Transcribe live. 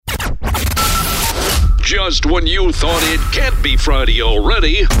Just when you thought it can't be Friday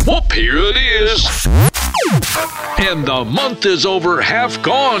already, whoop, here it is. And the month is over half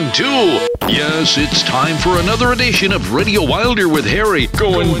gone, too. Yes, it's time for another edition of Radio Wilder with Harry.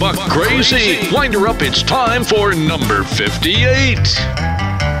 Going buck crazy. Wind her up, it's time for number 58.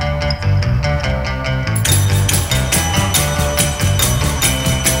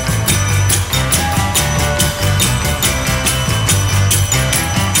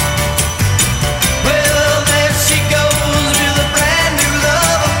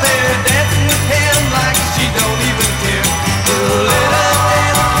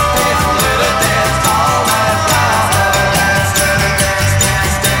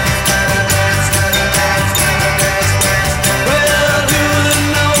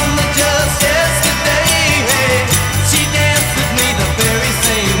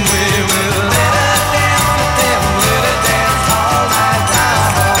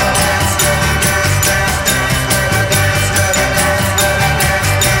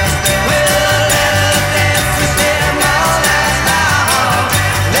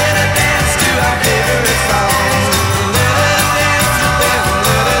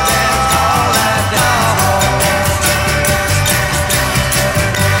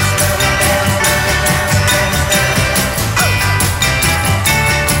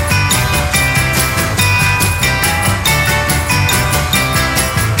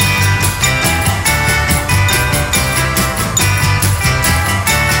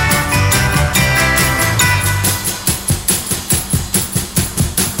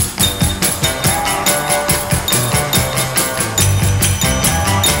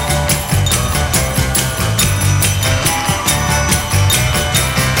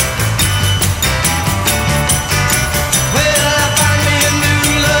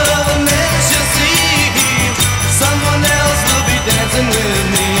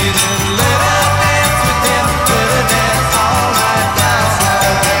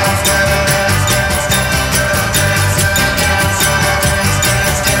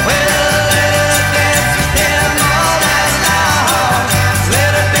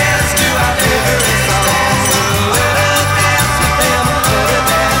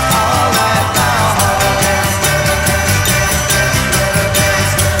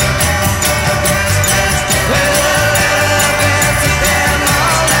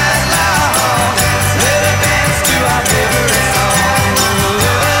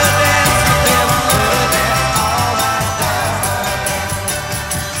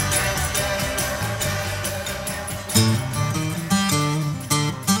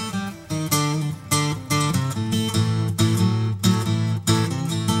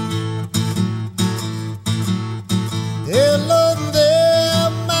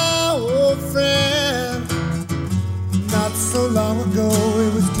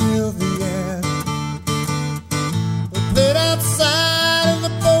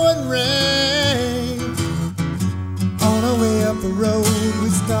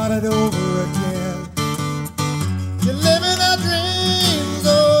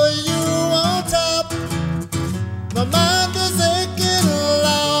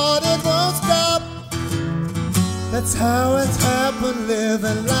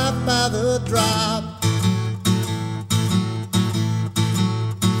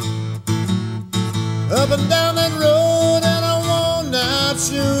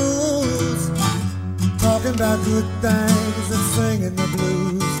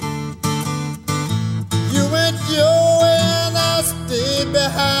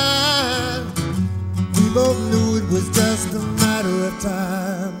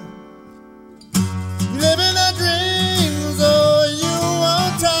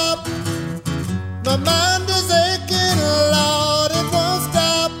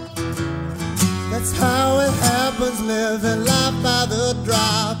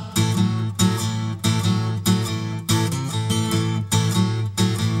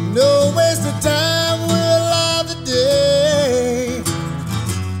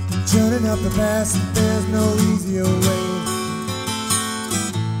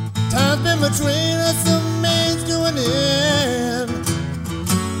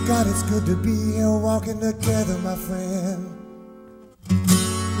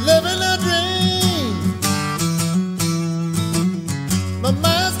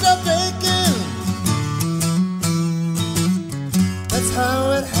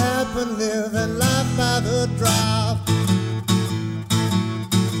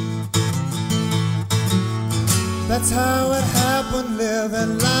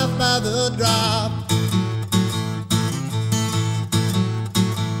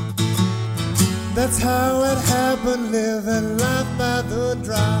 That's how it happened, living life by the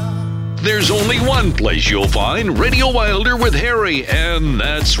drop. There's only one place you'll find Radio Wilder with Harry, and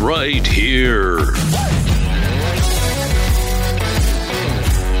that's right here.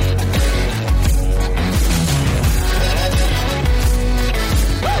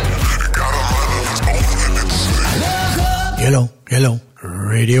 Hello,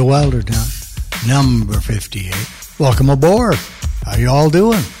 Radio WilderTime, number 58. Welcome aboard. How you all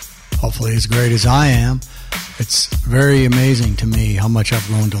doing? Hopefully as great as I am. It's very amazing to me how much I've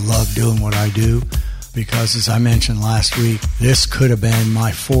grown to love doing what I do, because as I mentioned last week, this could have been my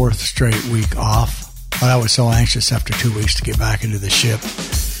 4th straight week off, but I was so anxious after 2 weeks to get back into the ship,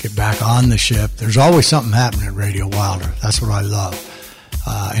 get back on the ship. There's always something happening at Radio Wilder. That's what I love.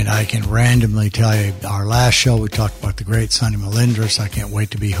 And I can randomly tell you, our last show we talked about the great Sonny Melendres. I can't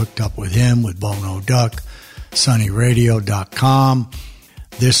wait to be hooked up with him, with Bono Duck, sunnyradio.com.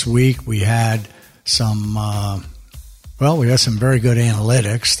 This week we had some, we got some very good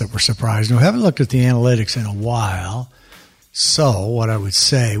analytics that were surprising. We haven't looked at the analytics in a while. So what I would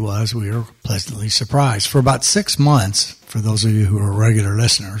say was we were pleasantly surprised. For about 6 months, for those of you who are regular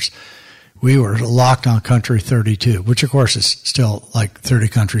listeners, we were locked on country 32, which of course is still like 30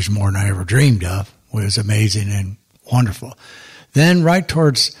 countries more than I ever dreamed of. It was amazing and wonderful. Then right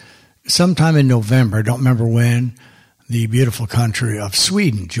towards sometime in November, I don't remember when, the beautiful country of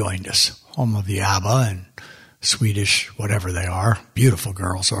Sweden joined us, home of the ABBA and Swedish, whatever they are, beautiful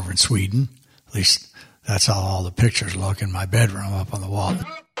girls over in Sweden. At least that's how all the pictures look in my bedroom up on the wall.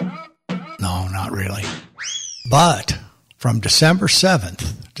 No, not really. But from December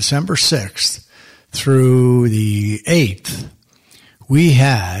 7th, December 6th through the 8th, we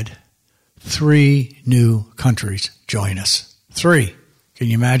had 3 new countries join us. 3. Can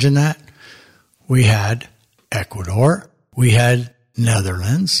you imagine that? We had Ecuador, we had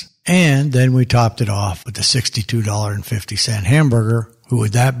Netherlands, and then we topped it off with the $62.50 hamburger. Who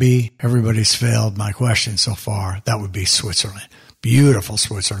would that be? Everybody's failed my question so far. That would be Switzerland. Beautiful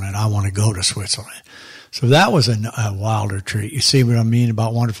Switzerland. I want to go to Switzerland. So that was a wilder treat. You see what I mean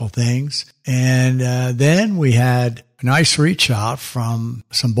about wonderful things? And then we had a nice reach out from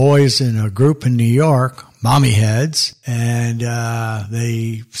some boys in a group in New York, Mommy Heads, and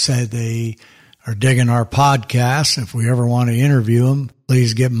they said they are digging our podcast. If we ever want to interview them,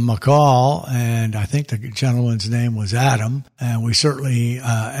 please give them a call. And I think the gentleman's name was Adam. And we certainly,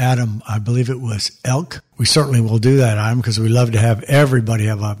 Adam, I believe it was Elk. We certainly will do that, Adam, because we love to have everybody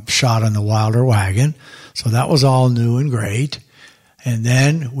have a shot on the Wilder wagon. So that was all new and great. And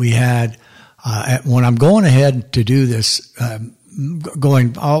then we had, when I'm going ahead to do this, I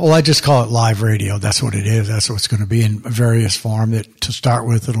just call it live radio. That's what it is. That's what it's going to be in various form. That to start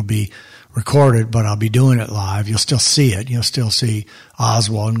with, it'll be recorded, but I'll be doing it live. You'll still see it. You'll still see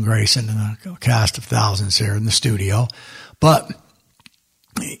Oswald and Grayson and a cast of thousands here in the studio. But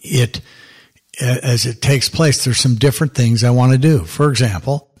as it takes place, there's some different things I want to do. For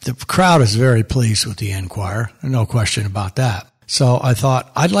example, the crowd is very pleased with the Enquirer. No question about that. So I thought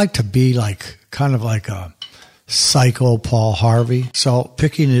I'd like to be kind of like a psycho Paul Harvey. So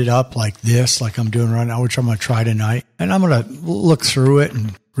picking it up like this, like I'm doing right now, which I'm going to try tonight. And I'm going to look through it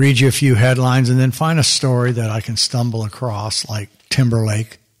and read you a few headlines and then find a story that I can stumble across, like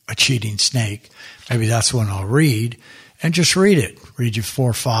Timberlake, a cheating snake. Maybe that's one I'll read, and just read it. Read you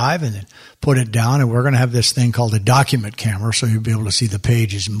 4 or 5 and then put it down. And we're going to have this thing called a document camera, so you'll be able to see the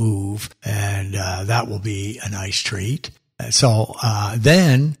pages move, and that will be a nice treat. So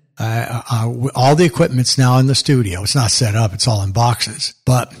then all the equipment's now in the studio. It's not set up. It's all in boxes.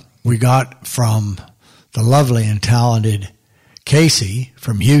 But we got from the lovely and talented Casey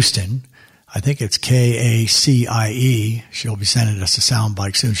from Houston. I think it's Kacie. She'll be sending us a sound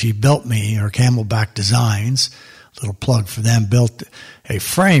bite soon. She built me her Camelback Designs. Little plug for them. Built a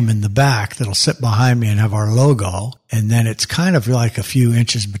frame in the back that'll sit behind me and have our logo. And then it's kind of like a few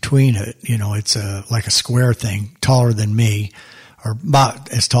inches between it. You know, it's like a square thing, taller than me, or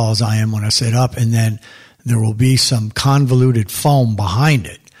about as tall as I am when I sit up. And then there will be some convoluted foam behind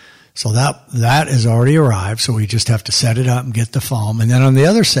it. So that has already arrived. So we just have to set it up and get the foam. And then on the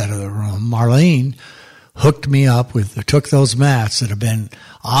other side of the room, Marlene hooked me up took those mats that have been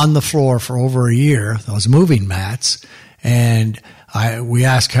on the floor for over a year, those moving mats. And we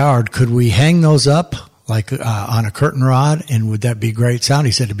asked Howard, could we hang those up like on a curtain rod? And would that be great sound?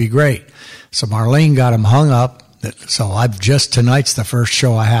 He said it'd be great. So Marlene got them hung up. So tonight's the first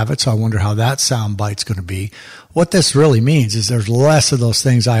show I have it, so I wonder how that sound bite's going to be. What this really means is there's less of those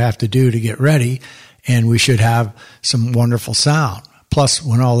things I have to do to get ready, and we should have some wonderful sound. Plus,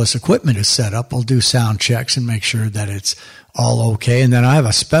 when all this equipment is set up, we'll do sound checks and make sure that it's all okay. And then I have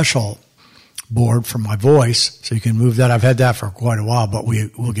a special board for my voice, so you can move that. I've had that for quite a while, but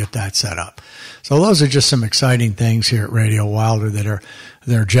we'll get that set up. So those are just some exciting things here at Radio Wilder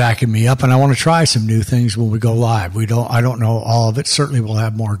they're jacking me up, and I want to try some new things when we go live. I don't know all of it. Certainly we'll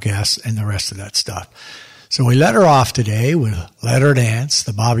have more guests and the rest of that stuff. So we let her off today with Let Her Dance,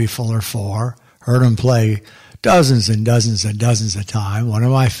 the Bobby Fuller 4. Heard him play dozens and dozens and dozens of time. One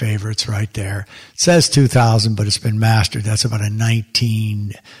of my favorites right there. It says 2000, but it's been mastered. That's about a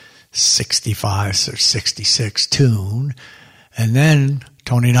 1965 or 66 tune. And then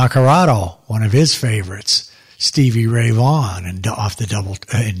Tony Nacarado, one of his favorites. Stevie Ray Vaughan and off the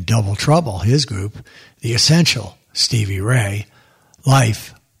Double Trouble, his group, The Essential, Stevie Ray,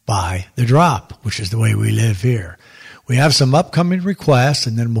 Life by The Drop, which is the way we live here. We have some upcoming requests,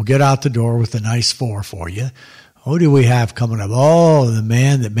 and then we'll get out the door with a nice 4 for you. Who do we have coming up? Oh, the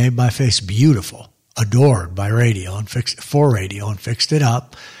man that made my face beautiful, adored by radio and for radio and fixed it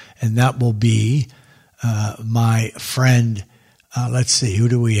up, and that will be my friend. Let's see, who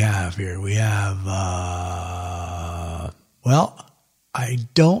do we have here? We have, I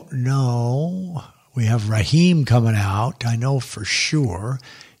don't know. We have Raheem coming out. I know for sure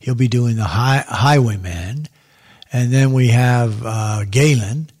he'll be doing the Highwaymen. And then we have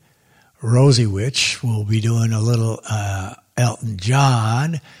Galen Rosiewicz will be doing a little Elton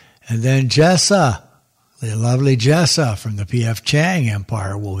John. And then Jessa, the lovely Jessa from the P.F. Chang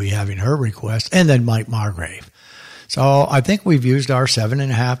Empire, will be having her request. And then Mike Margrave. So I think we've used our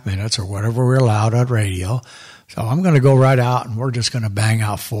 7.5 minutes or whatever we're allowed on radio. So I'm going to go right out, and we're just going to bang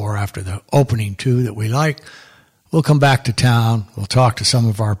out 4 after the opening 2 that we like. We'll come back to town. We'll talk to some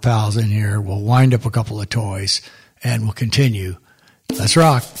of our pals in here. We'll wind up a couple of toys, and we'll continue. Let's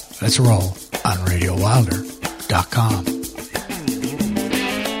rock. Let's roll on RadioWilder.com.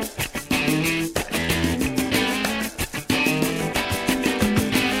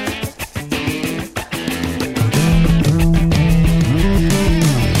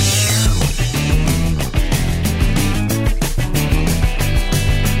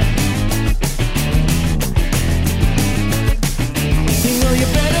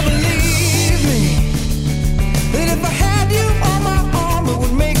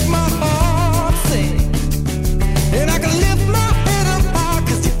 I can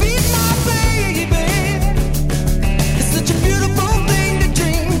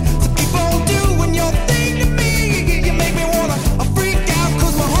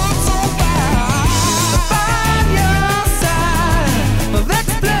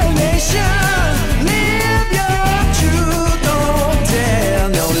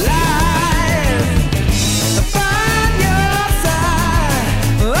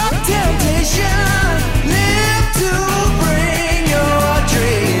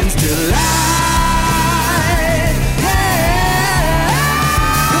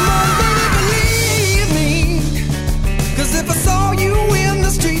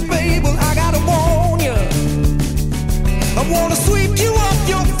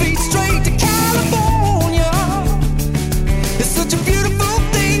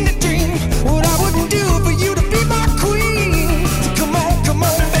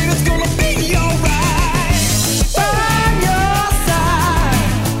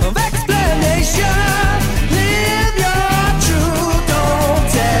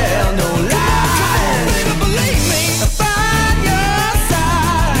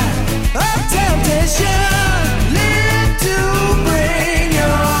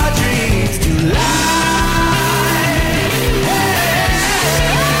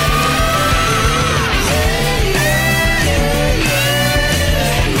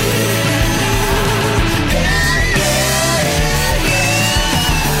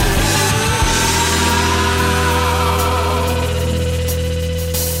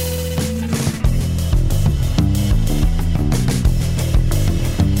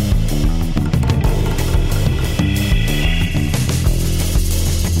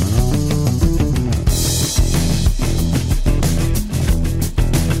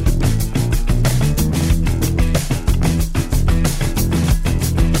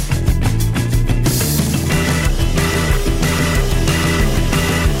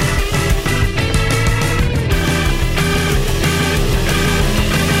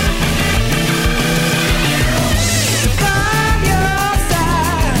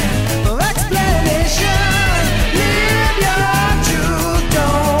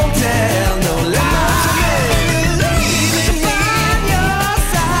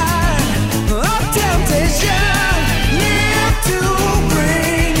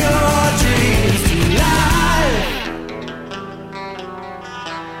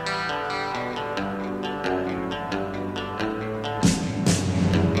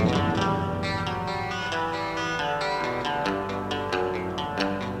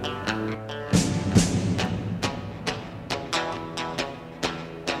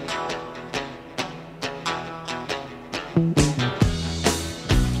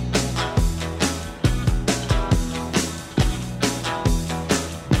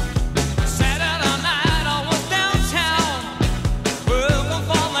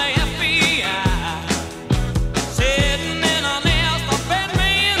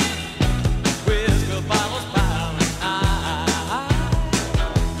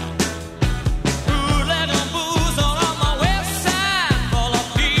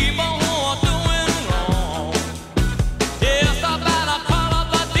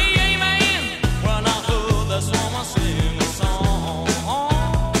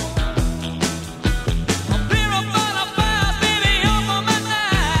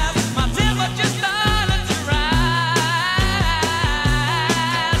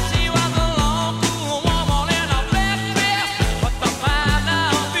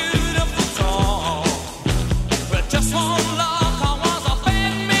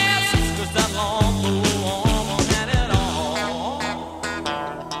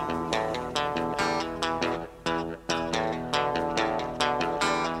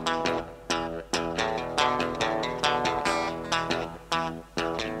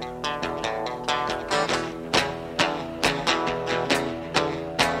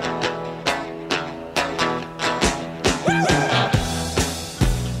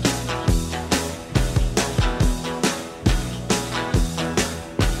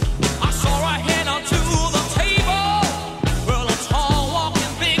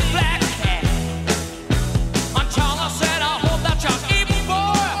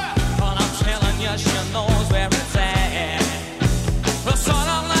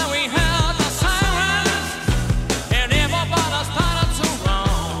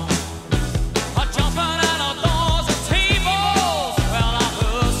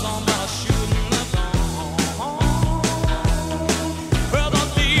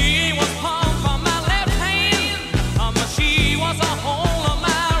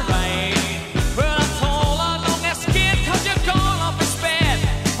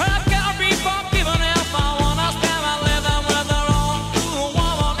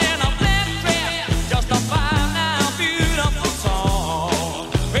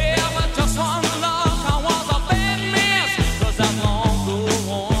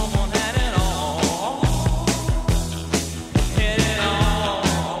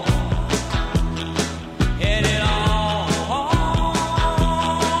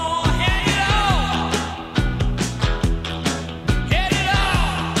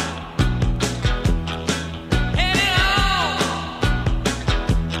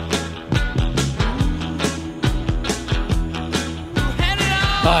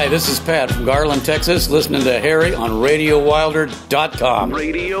Hi, this is Pat from Garland, Texas, listening to Harry on RadioWilder.com.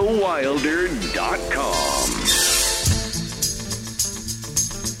 RadioWilder.com.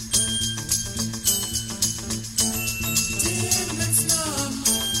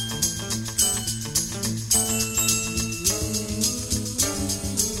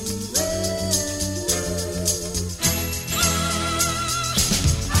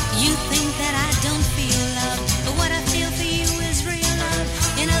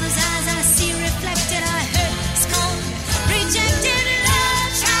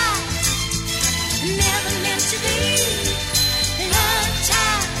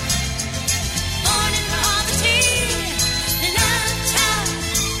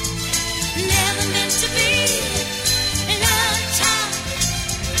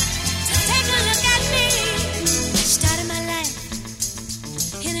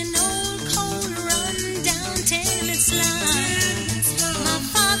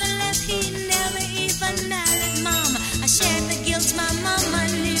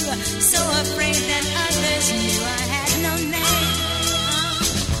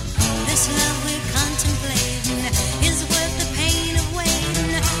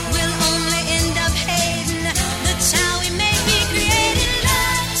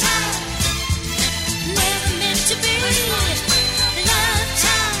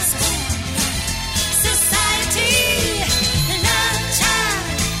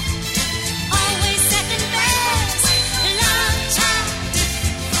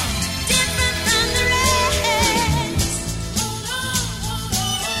 Different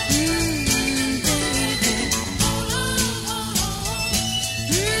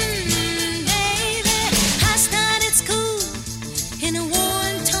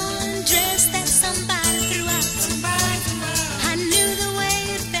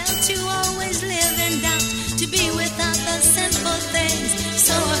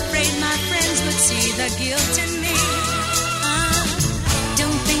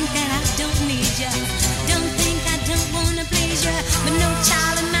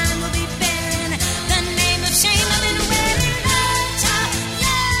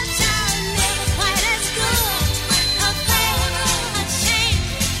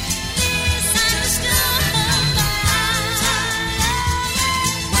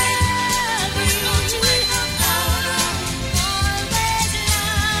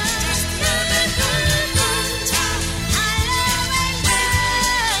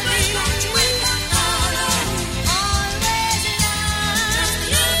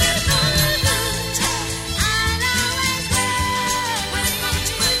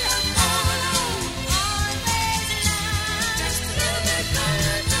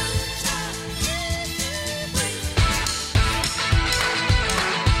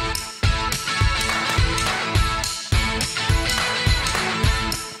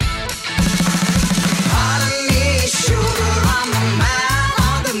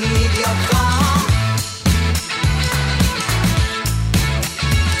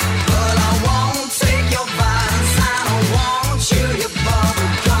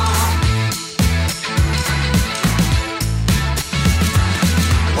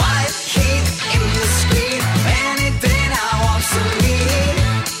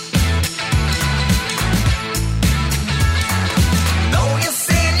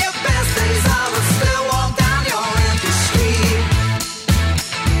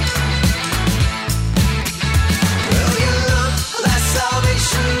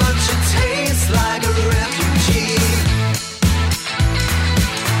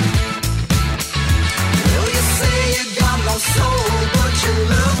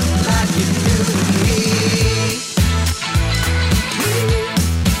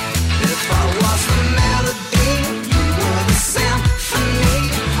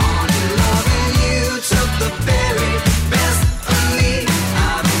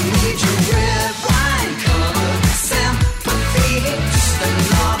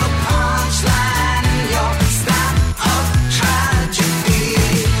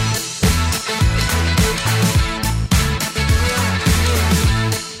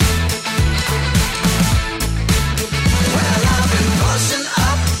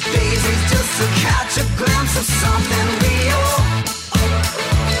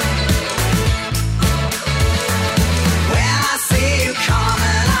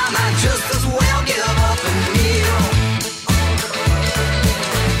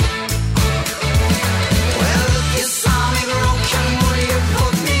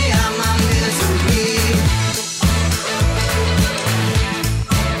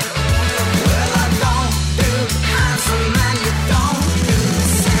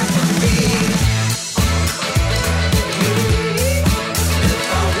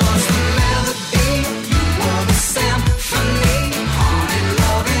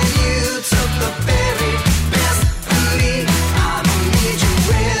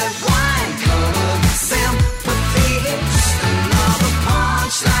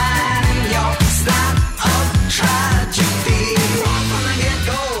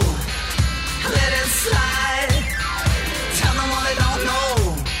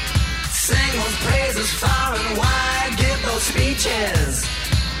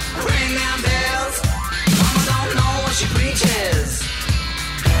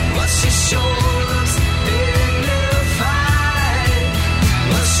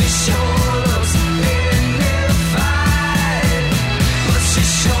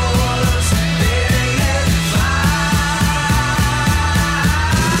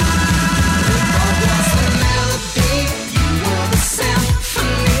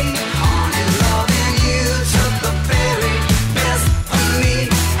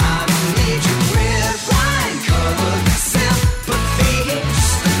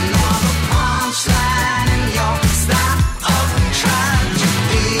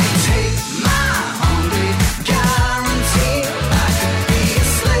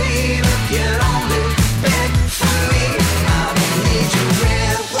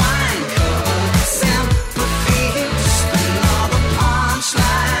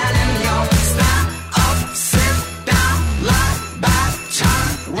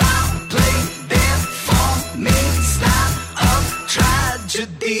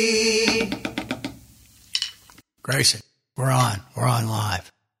tragedy. Grayson, we're on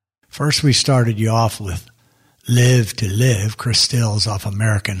live. First, we started you off with Live to Live, Chris Stills off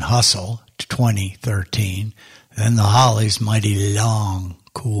American Hustle, 2013. Then the Hollies' Mighty Long,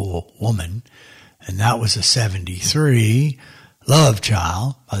 Cool Woman, and that was a 73. Love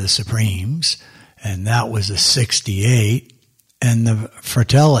Child by the Supremes, and that was a 68. And the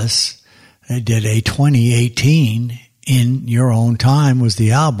Fratellis, they did a 2018, In Your Own Time was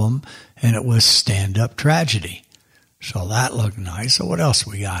the album, and it was Stand Up Tragedy. So that looked nice. So what else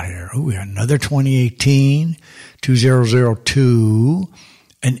we got here? Oh, we got another 2018, 2002,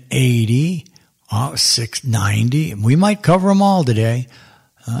 an 80, 690. And we might cover them all today.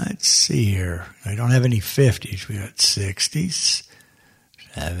 Let's see here. I don't have any 50s. We got 60s,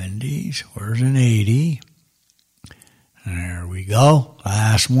 70s. Where's an 80? There we go.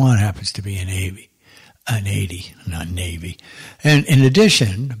 Last one happens to be an 80. An 80, not Navy. And in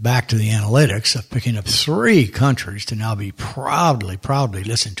addition, back to the analytics of picking up 3 countries to now be proudly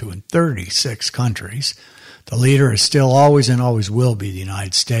listened to in 36 countries. The leader is still always and always will be the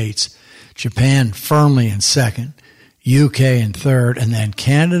United States. Japan firmly in second. UK in third. And then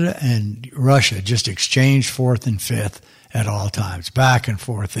Canada and Russia just exchanged 4th and 5th at all times. Back and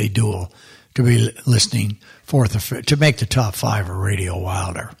forth, they duel to be listening 4th or 5th, to make the top 5 of Radio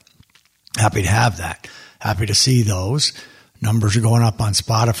Wilder. Happy to have that. Happy to see those. Numbers are going up on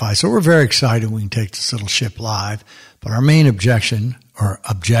Spotify. So we're very excited we can take this little ship live. But our main objective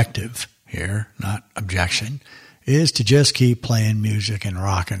here, not objection, is to just keep playing music and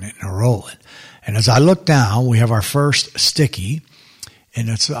rocking it and rolling. And as I look down, we have our first sticky, and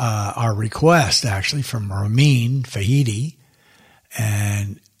it's our request, actually, from Ramin Fahidi.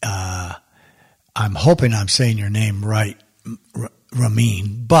 And I'm hoping I'm saying your name right,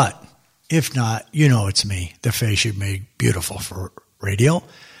 Ramin, but if not, you know it's me, the face you made beautiful for radio.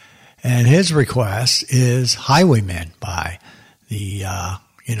 And his request is Highwaymen by the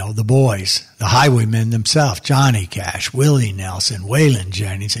boys, the Highwaymen themselves, Johnny Cash, Willie Nelson, Waylon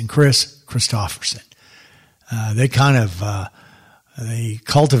Jennings, and Chris Christopherson. They kind of they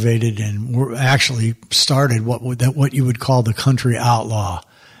cultivated and actually started what you would call the country outlaw.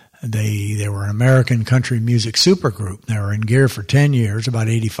 They were an American country music supergroup. They were in gear for 10 years, about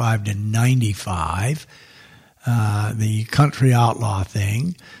 85 to 95. The country outlaw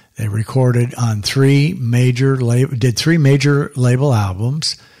thing. They recorded on 3 major label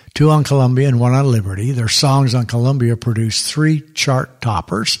albums, 2 on Columbia and 1 on Liberty. Their songs on Columbia produced 3 chart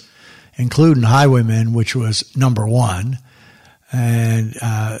toppers, including Highwaymen, which was number 1. And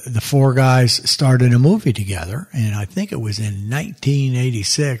the 4 guys started a movie together, and I think it was in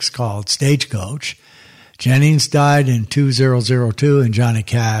 1986 called Stagecoach. Jennings died in 2002, and Johnny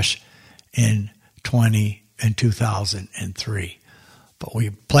Cash in 2003. But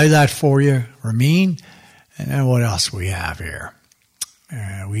we play that for you, Ramin, and then what else we have here?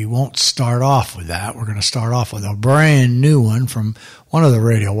 We won't start off with that. We're going to start off with a brand new one from one of the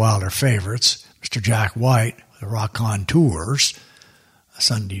Radio Wilder favorites, Mr. Jack White, the Rock On Tours, a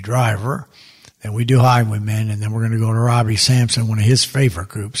Sunday Driver. Then we do Highwaymen, and then we're going to go to Robbie Sampson, one of his favorite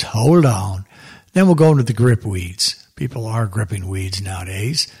groups, Hold On. Then we'll go into the grip weeds. People are gripping weeds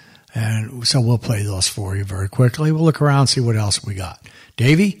nowadays, and so we'll play those for you very quickly. We'll look around, see what else we got.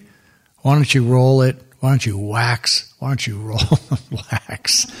 Davey, why don't you roll it? Why don't you wax? Why don't you roll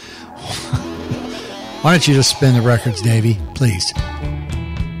wax? Why don't you just spin the records, Davey, please?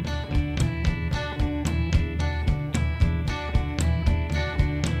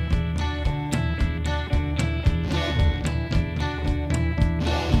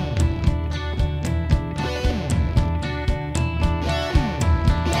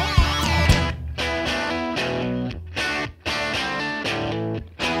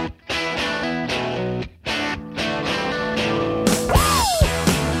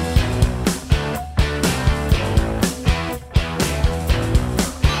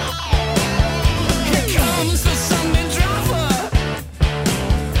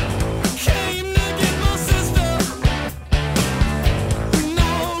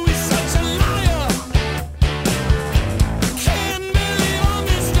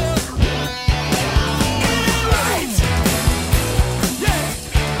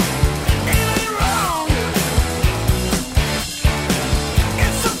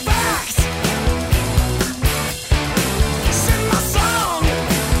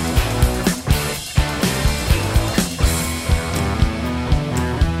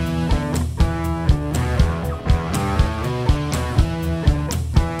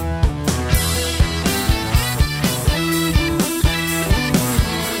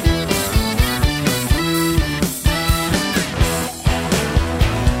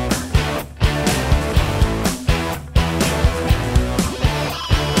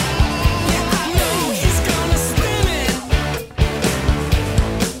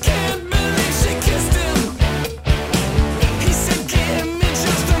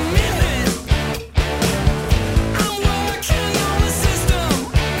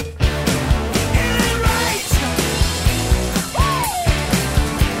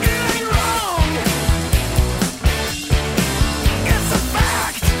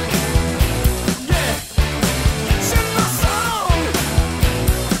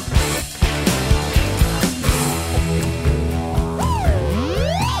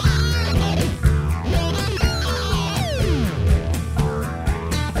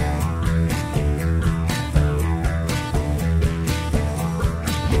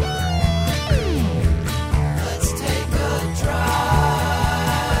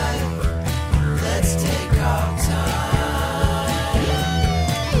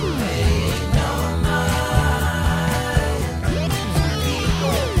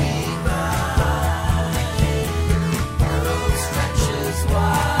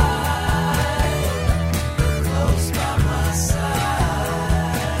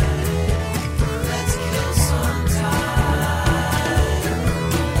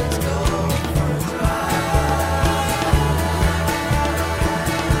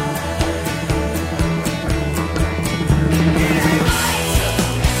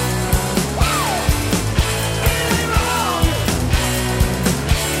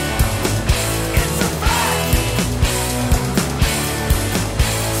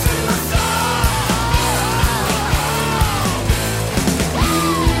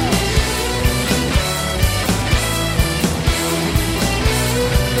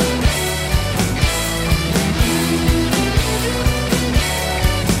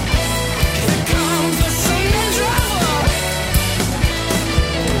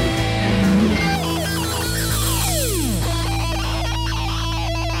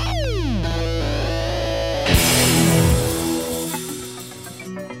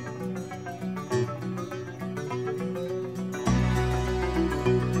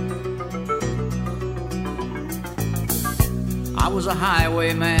 was a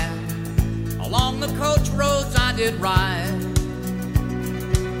highwayman. Along the coach roads I did ride,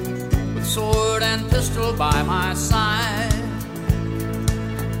 with sword and pistol by my side.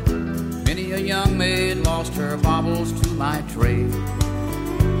 Many a young maid lost her baubles to my trade.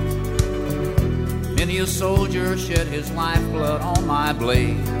 Many a soldier shed his lifeblood on my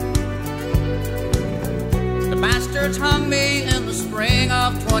blade. The bastards hung me in the spring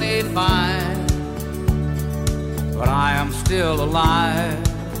of 25, but I am still alive.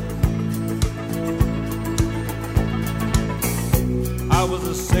 I was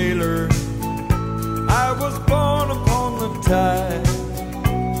a sailor, I was born upon the tide.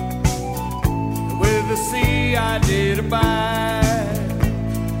 With the sea I did abide.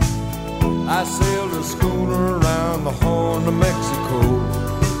 I sailed a schooner around the Horn of Mexico.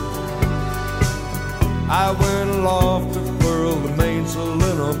 I went aloft to furl the mainsail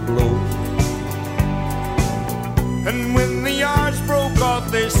in a blow. And when the yards broke off,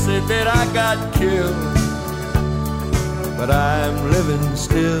 they said that I got killed. But I'm living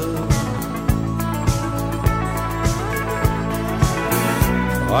still.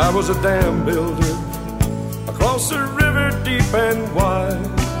 I was a dam builder across a river deep and wide,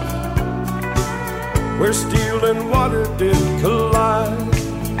 where steel and water did collide.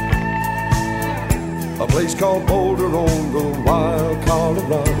 A place called Boulder on the wild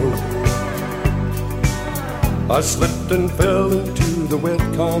Colorado. I slipped and fell into the wet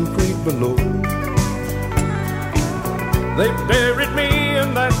concrete below. They buried me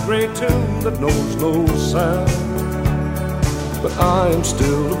in that great tomb that knows no sound. But I am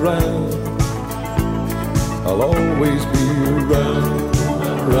still around. I'll always be around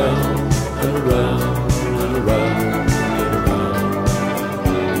and around and around and around and around.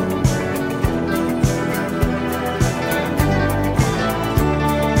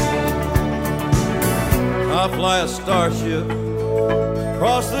 I fly a starship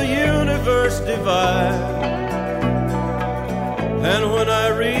across the universe divide. And when I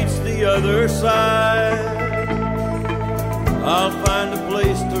reach the other side, I'll find a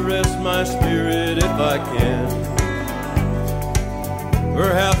place to rest my spirit if I can.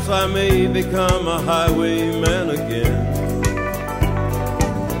 Perhaps I may become a highwayman again.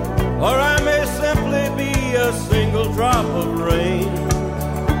 Or I may simply be a single drop of rain.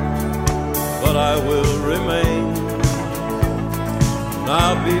 But I will remain. And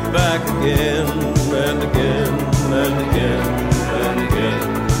I'll be back again and again and again. And again,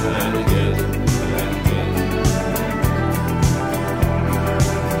 and again, and again.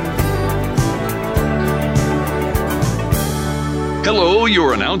 Hello,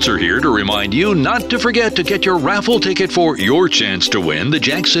 your announcer here to remind you not to forget to get your raffle ticket for your chance to win the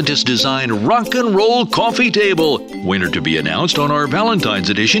Jack Sintis designed rock and roll coffee table. Winner to be announced on our Valentine's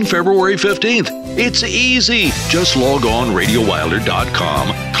edition, February 15th. It's easy. Just log on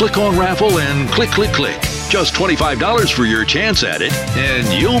RadioWilder.com, click on raffle, and click, click, click. Just $25 for your chance at it, and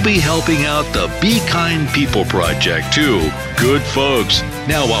you'll be helping out the Be Kind People Project, too. Good folks.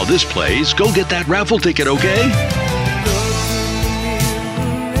 Now, while this plays, go get that raffle ticket, okay? Look in the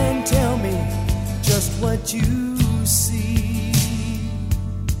mirror and tell me just what you see.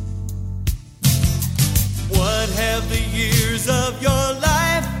 What have the years of your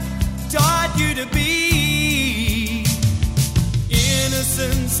life taught you to be?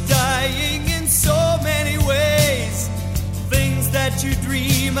 Innocence dying in so many ways. Things that you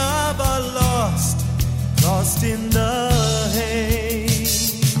dream of are lost in the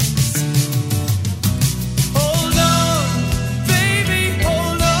haze. Hold on, baby,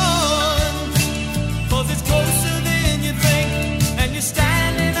 hold on, 'cause it's closer than you think, and you're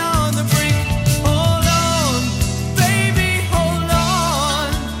standing on the brink. Hold on, baby, hold on,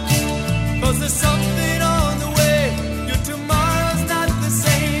 'cause there's something on the way. Your tomorrow's not the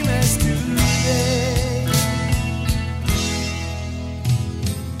same as today.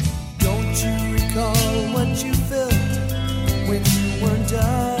 Don't you recall what you felt when you weren't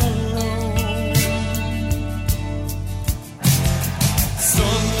alone?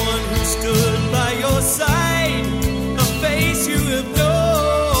 Someone who stood by your side, a face you have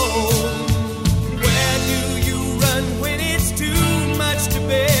known. Where do you run when it's too much to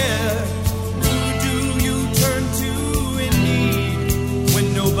bear? Who do you turn to in need when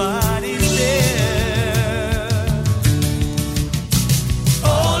nobody's there?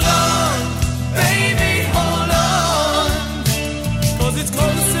 Hold on, baby, hold on, 'cause it's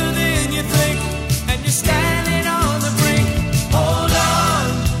closer than you think, and you're standing on the brink. Hold on,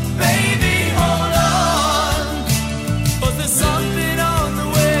 baby, hold on, 'cause there's something on the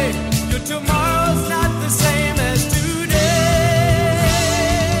way. Your tomorrow's not the same as today.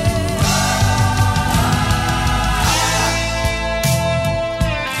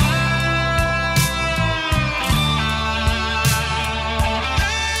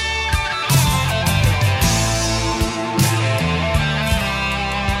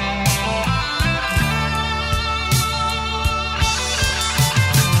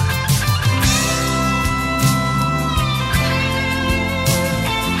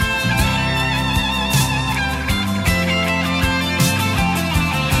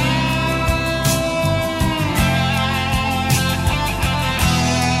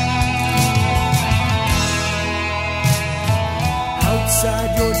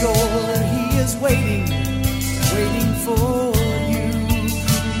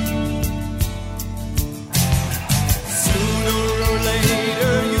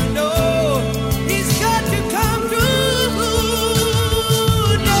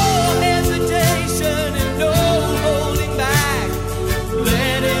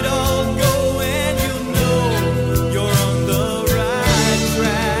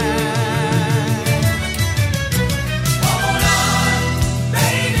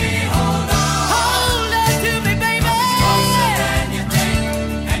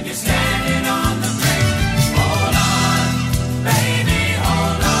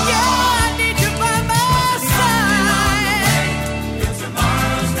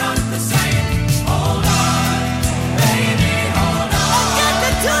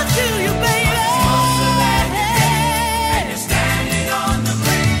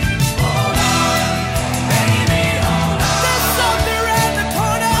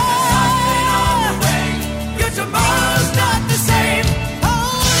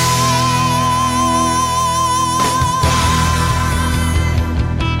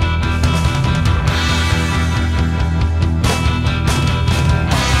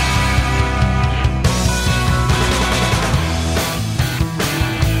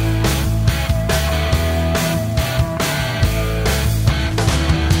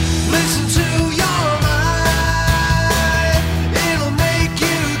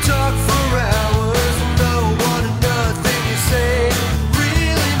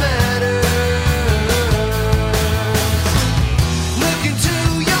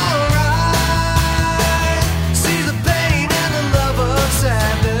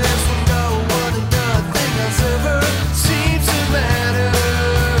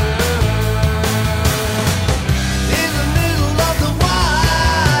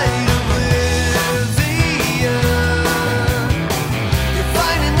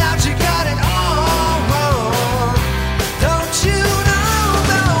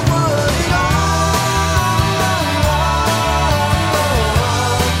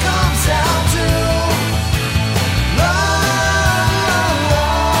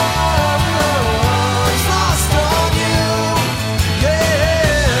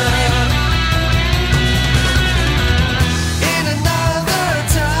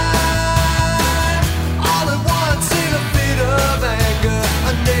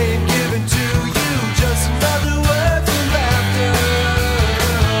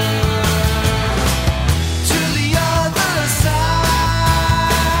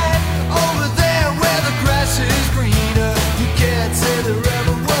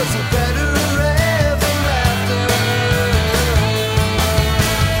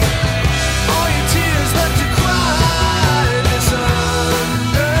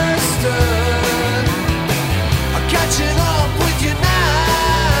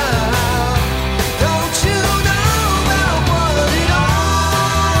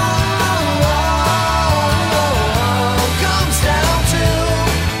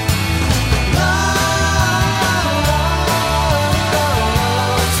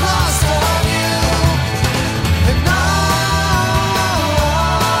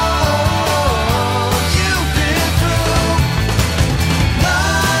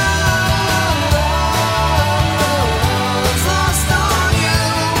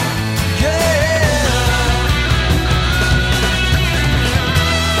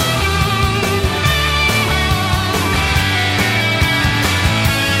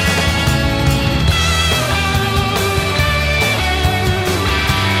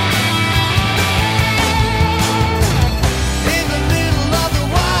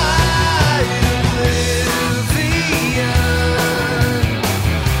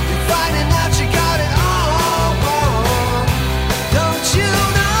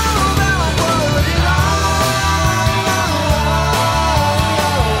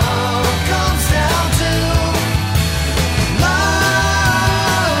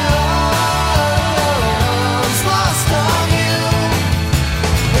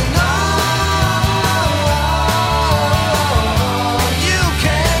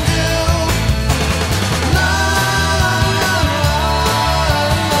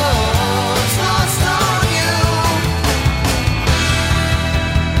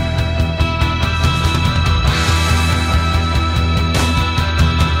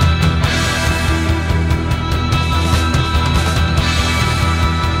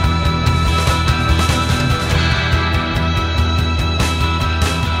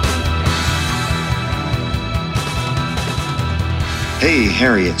 Hey,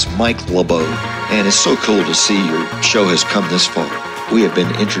 Harry, it's Mike LeBeau, and it's so cool to see your show has come this far. We have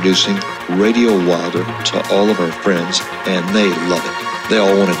been introducing Radio Wilder to all of our friends, and they love it. They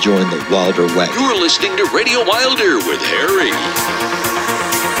all want to join the Wilder wagon. You're listening to Radio Wilder with Harry.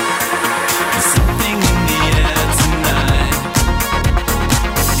 Something in the air tonight,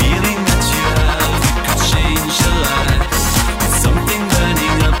 a feeling that you have, it could change your life. It's something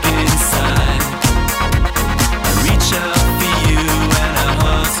burning up inside. I reach out for you and our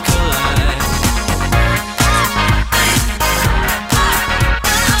hearts collide.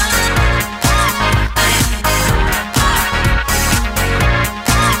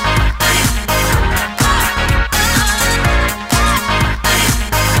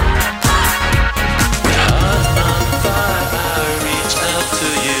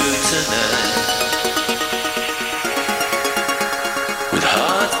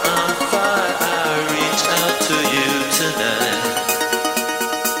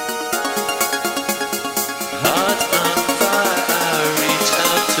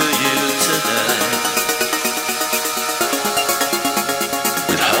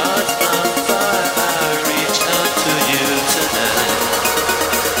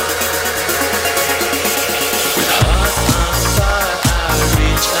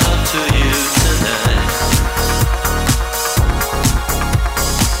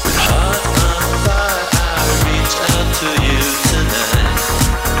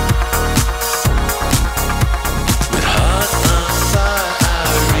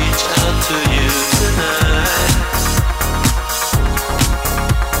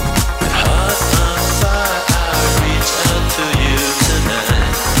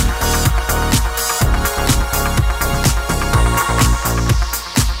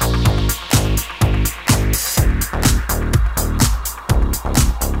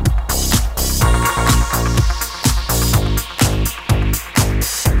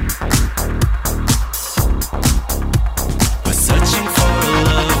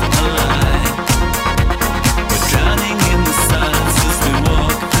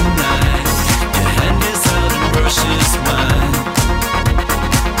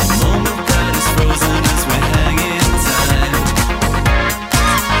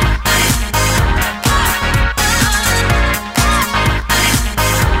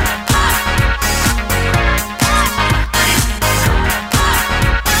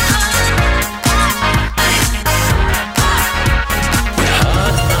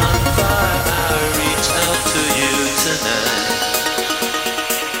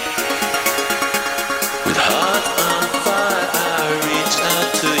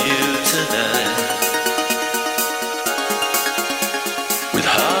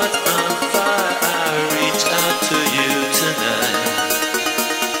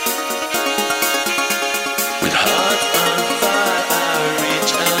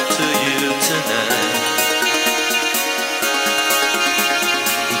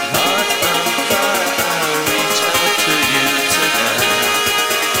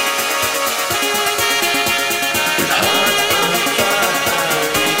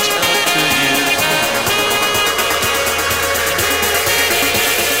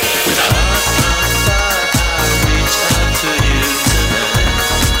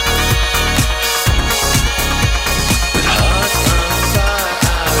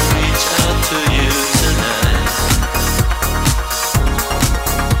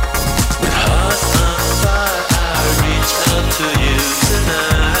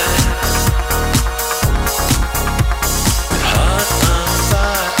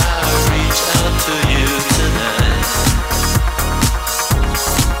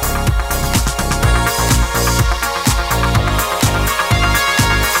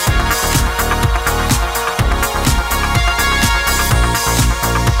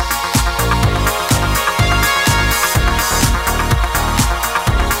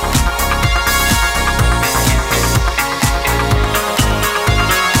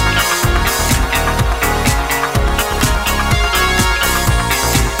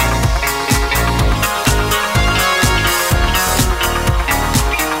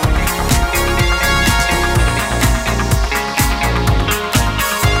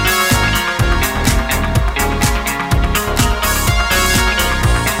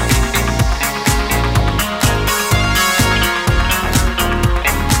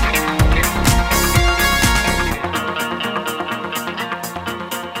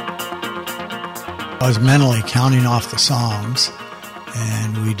 I was mentally counting off the songs,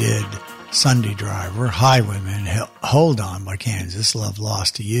 and we did Sunday Driver, Highwayman, Hold On by Kansas, Love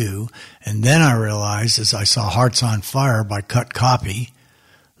Lost to You. And then I realized as I saw Hearts on Fire by Cut Copy,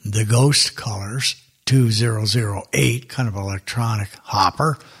 The Ghost Colors, 2008, kind of electronic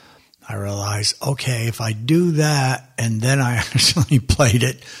hopper. I realized, okay, if I do that and then I actually played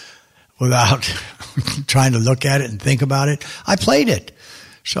it without trying to look at it and think about it, I played it.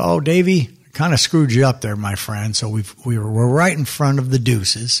 So, Davey, kind of screwed you up there, my friend. So we're right in front of the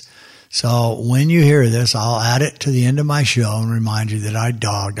deuces. So when you hear this, I'll add it to the end of my show and remind you that I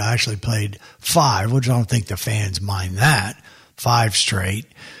dogged. I actually played 5, which I don't think the fans mind that. 5 straight.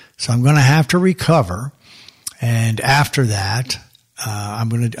 So I'm going to have to recover. And after that, I'm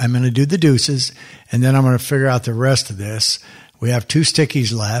going to do the deuces, and then I'm going to figure out the rest of this. We have 2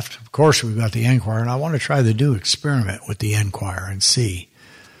 stickies left. Of course, we've got the Enquirer, and I want to try the do experiment with the Enquirer and see.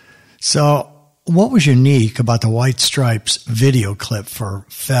 So what was unique about the White Stripes video clip for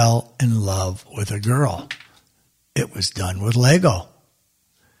Fell in Love with a Girl? It was done with Lego.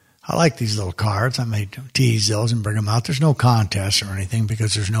 I like these little cards. I may tease those and bring them out. There's no contest or anything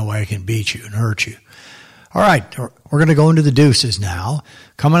because there's no way I can beat you and hurt you. All right, we're going to go into the deuces now.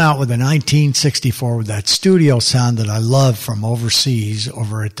 Coming out with a 1964 with that studio sound that I love from overseas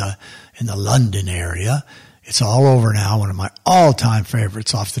over in the London area. It's all over now, one of my all-time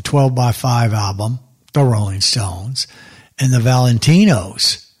favorites off the 12x5 album, The Rolling Stones, and the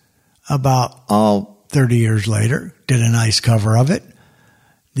Valentinos. About, 30 years later, did a nice cover of it,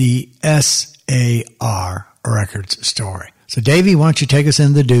 the S.A.R. Records story. So, Davey, why don't you take us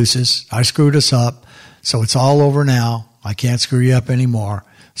into the deuces? I screwed us up. So it's all over now. I can't screw you up anymore.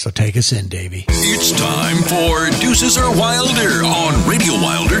 So take us in, Davey. It's time for Deuces Are Wilder on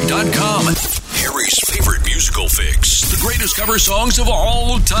RadioWilder.com. Harry's favorite musical fix. The greatest cover songs of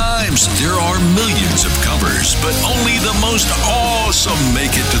all times. There are millions of covers, but only the most awesome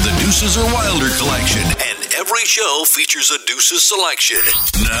make it to the Deuces Are Wilder collection. And every show features a Deuces selection.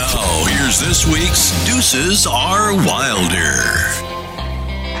 Now, here's this week's Deuces Are Wilder.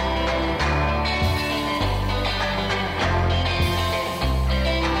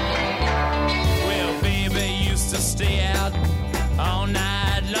 Stay out all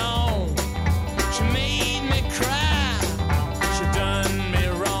night long. She made me cry. She done me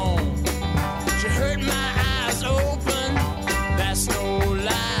wrong. She hurt my eyes open. That's no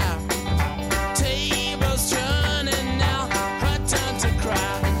lie. Tables turning now. Her time to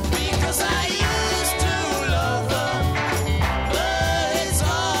cry. Because I used to love her, but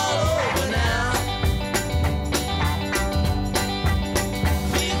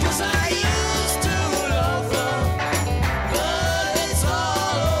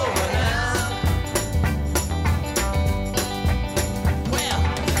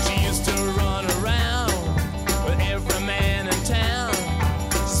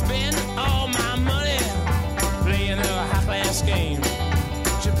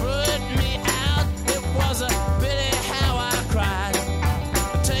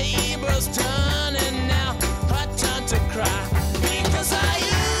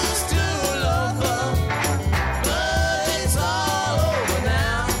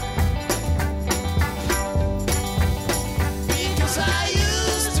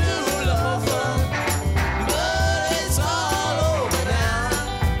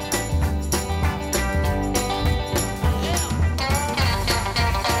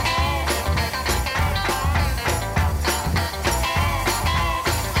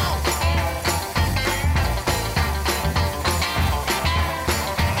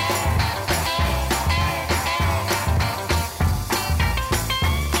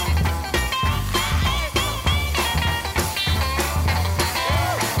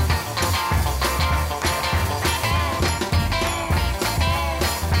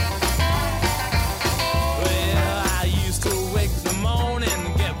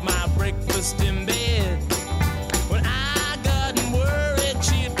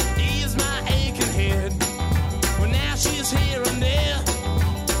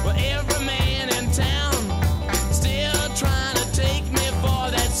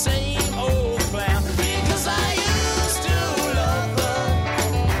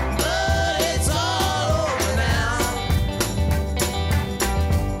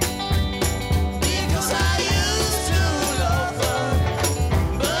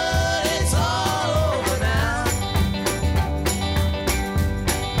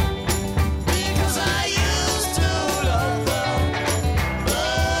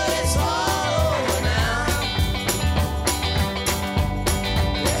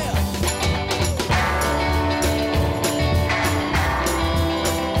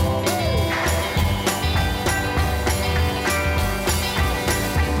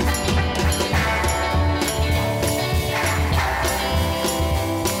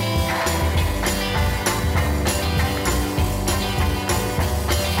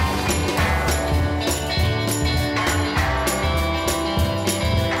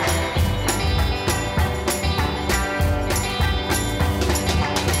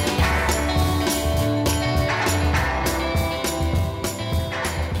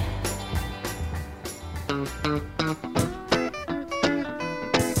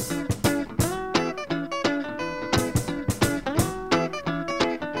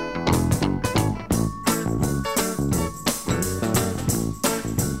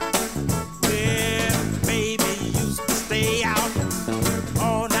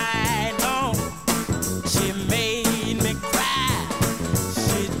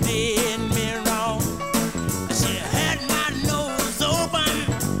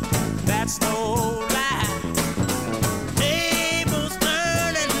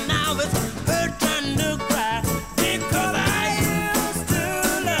now it's her turn to cry because I used to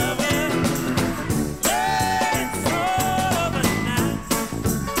love her. It's all over now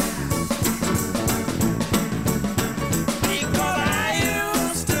because I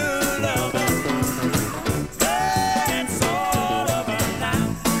used to love her. It's all over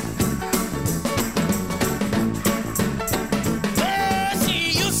now. Well,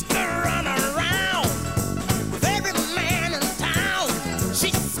 she used to run around with every man in town.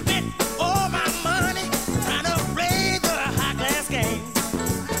 She spent all my money trying to play the high class game.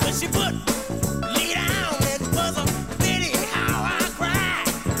 When she put me down, it was a pity how I cried.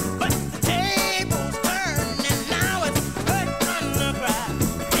 But the tables turned and now it's her turn to cry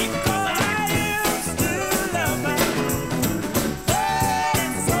because I used to love her.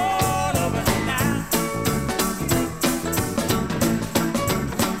 It's all over now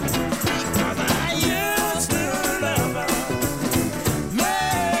because I used to love her.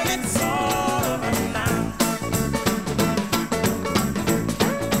 Man, it's all over now.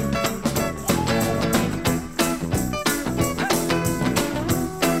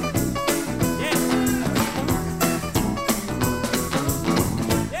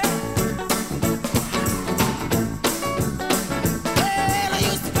 Well, I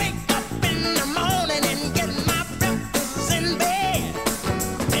used to wake up in the morning and get my breakfast in bed.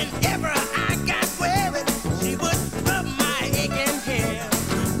 Whenever I got worried, she would rub my aching head.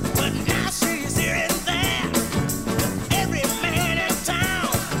 But now she's here and there with every man in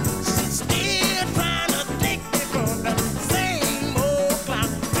town. She's still trying to take me for the same old clown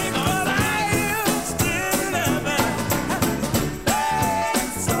because I used to love her.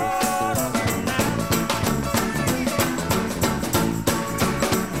 It's all over now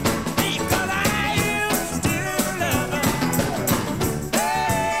because I used to love her.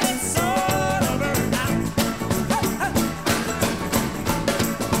 It's all over now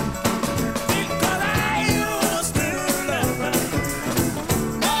because I used to love her.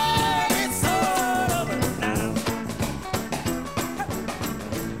 It's all over now.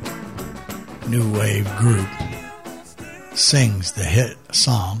 New wave group sings the hit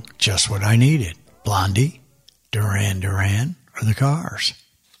song Just What I Needed. Blondie, Duran Duran, or the Cars.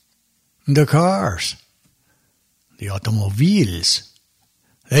 The Cars. The Automobiles.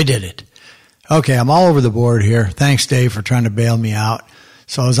 They did it. Okay, I'm all over the board here. Thanks, Dave, for trying to bail me out.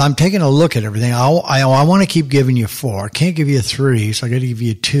 So as I'm taking a look at everything, I want to keep giving you 4. I can't give you 3, so I got to give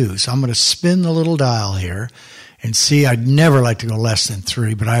you 2. So I'm going to spin the little dial here and see. I'd never like to go less than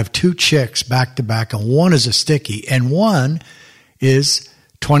 3, but I have 2 chicks back to back, and one is a sticky, and one is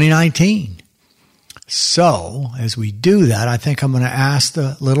 2019. So as we do that, I think I'm going to ask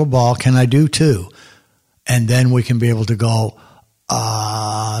the little ball, can I do 2? And then we can be able to go,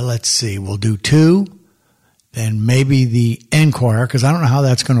 let's see, we'll do 2, then maybe the encore, because I don't know how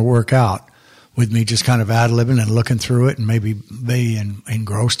that's going to work out with me just kind of ad-libbing and looking through it and maybe be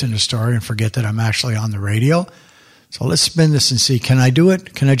engrossed in the story and forget that I'm actually on the radio. So let's spin this and see, can I do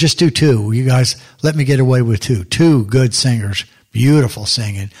it? Can I just do 2? You guys, let me get away with 2. 2 good singers, beautiful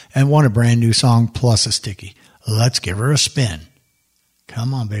singing, and one a brand new song plus a sticky. Let's give her a spin.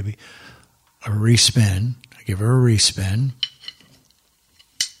 Come on, baby. A respin. I give her a respin.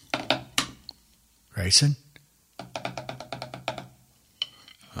 Grayson.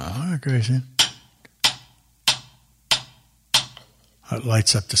 All right, Grayson. That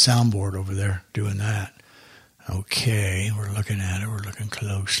lights up the soundboard over there doing that. Okay, we're looking at it. We're looking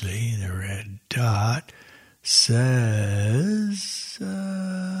closely. The red dot says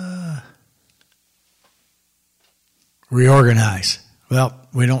reorganize. Well,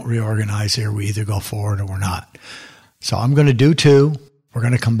 we don't reorganize here. We either go forward or we're not. So I'm going to do 2. We're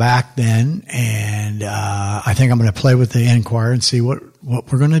going to come back then, and I think I'm going to play with the Enquirer and see what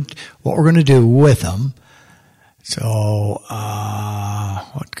we're going to do with them. So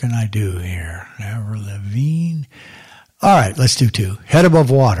what can I do here? Avril Lavigne. All right, let's do 2. Head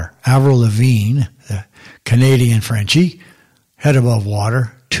Above Water. Avril Lavigne, the Canadian Frenchie. Head Above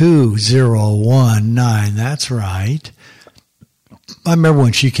Water. 2019. That's right. I remember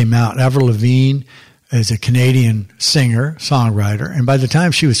when she came out. Avril Lavigne is a Canadian singer, songwriter, and by the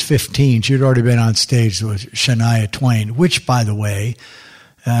time she was 15, she had already been on stage with Shania Twain, which, by the way,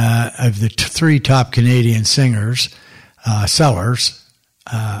 of the 3 top Canadian singers, sellers,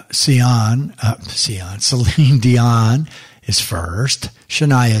 Celine Dion is first,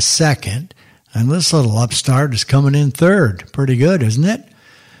 Shania second, and this little upstart is coming in third. Pretty good, isn't it?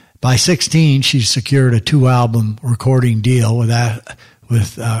 By 16, she secured a 2-album recording deal with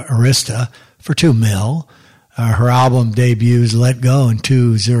Arista for $2 million. Her album debuts Let Go in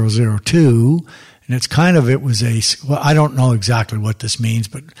 2002, And it's kind of, it was well, I don't know exactly what this means,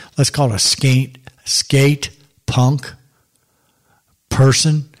 but let's call it a skate punk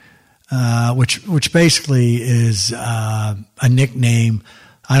person, which basically is a nickname.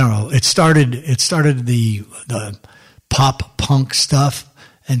 I don't know. It started the pop punk stuff,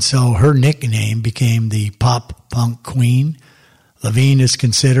 and so her nickname became the pop punk queen. Levine is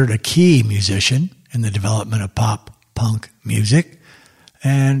considered a key musician in the development of pop punk music,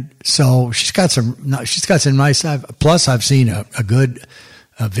 and so she's got some nice. Plus, I've seen a good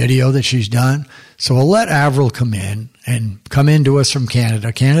video that she's done. So we'll let Avril come into us from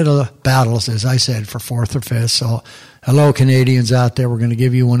Canada. Canada battles, as I said, for 4th or 5th. So hello, Canadians out there. We're going to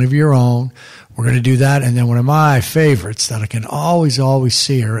give you one of your own. We're going to do that. And then one of my favorites that I can always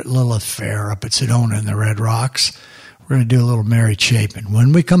see her at Lilith Fair up at Sedona in the Red Rocks. We're going to do a little Mary Chapin.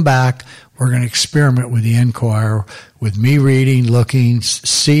 When we come back, we're going to experiment with the Enquirer, with me reading, looking,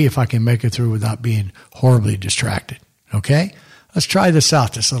 see if I can make it through without being horribly distracted. Okay? Let's try this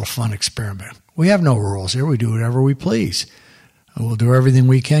out, this little fun experiment. We have no rules here. We do whatever we please. And we'll do everything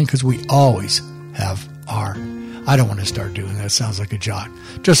we can because we always have our... I don't want to start doing that. It sounds like a jock.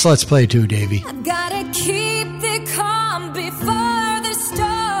 Just let's play too, Davey. I've got to keep the calm before the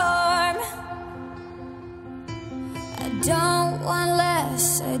storm. I don't want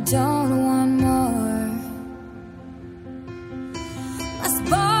less. I don't want more. Must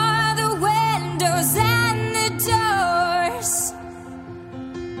bar the windows and the doors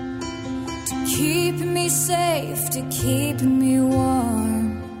to keep me safe, to keep me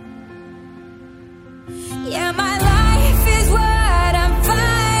warm. Yeah, my life is what I'm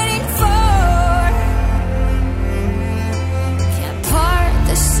fighting for. Can't part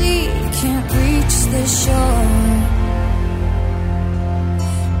the sea, can't reach the shore.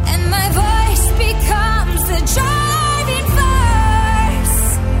 And my voice becomes the driving force.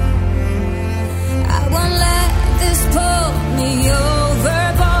 I won't let this pull me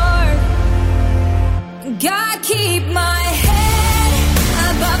overboard. God, keep my head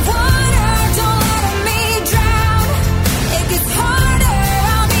above water. Don't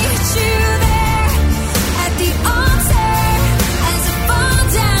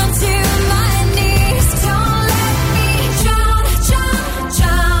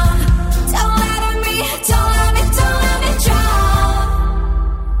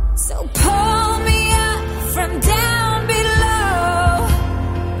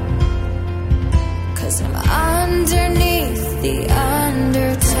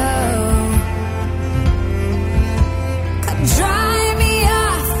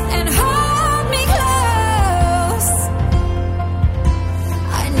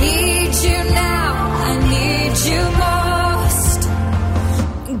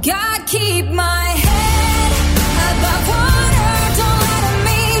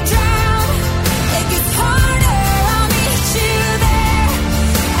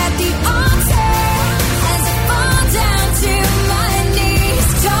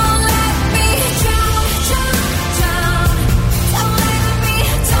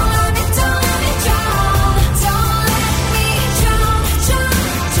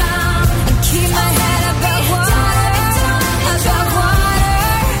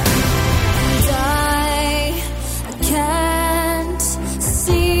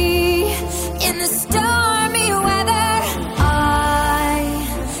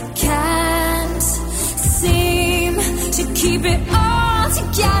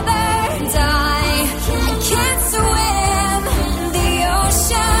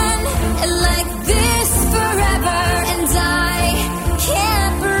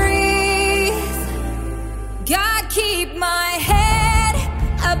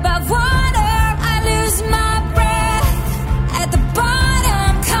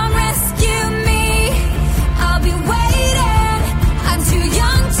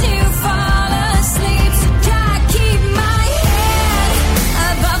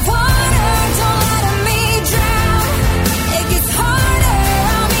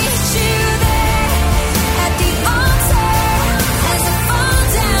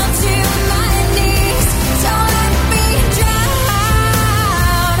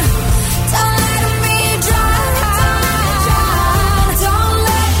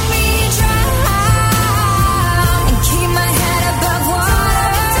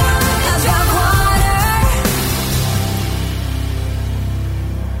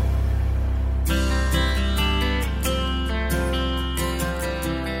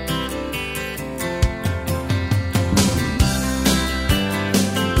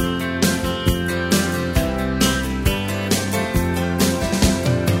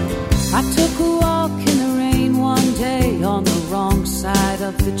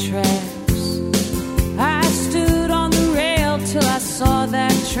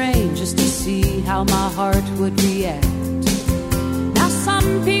train just to see how my heart would react. Now some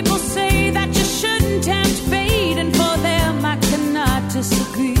people say that you shouldn't tempt fate, and for them I cannot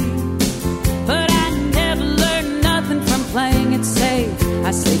disagree. But I never learned nothing from playing it safe.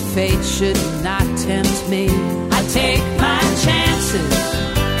 I say fate should not tempt me. I take my chances.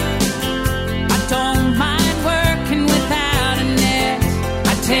 I don't mind working without a net.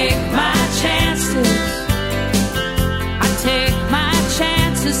 I take my chances. I take my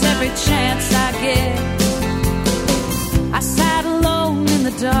chances every chance I get. I sat alone in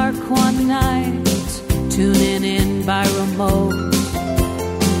the dark one night, tuning in by remote.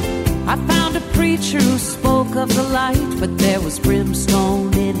 I found a preacher who spoke of the light, but there was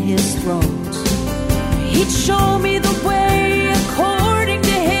brimstone in his throat. He'd show me the way according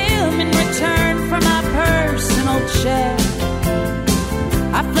to him in return for my personal check.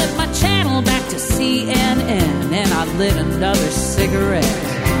 I flipped my channel back to CNN and I lit another cigarette.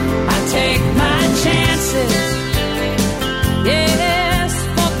 I take my chances. Yes,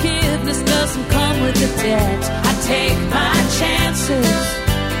 forgiveness doesn't come with a debt. I take my chances.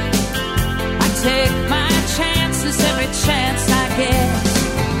 I take my chances every chance I get.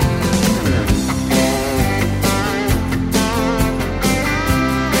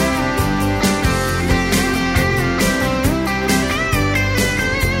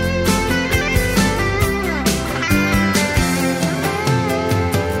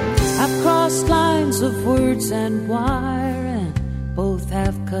 I've crossed lines of words and wire, and both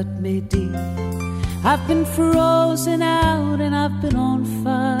have cut me deep. I've been frozen out and I've been on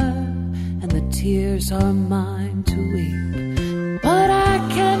fire, and the tears are mine to weep. But I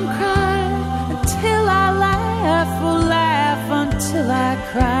can cry until I laugh, or laugh until I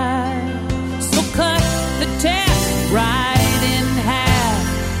cry. So cut the deck right in half.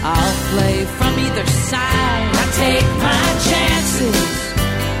 I'll play from either side. I take my chances.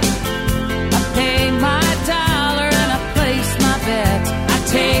 I pay my dollar and I place my bet. I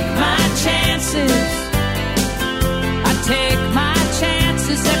take my chances. I take my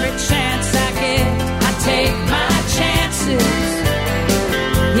chances every chance I get. I take my chances.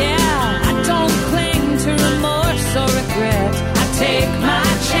 Yeah, I don't cling to remorse or regret. I take my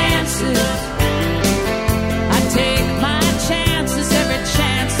chances. I take my chances every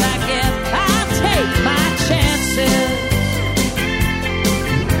chance I get. I take my chances.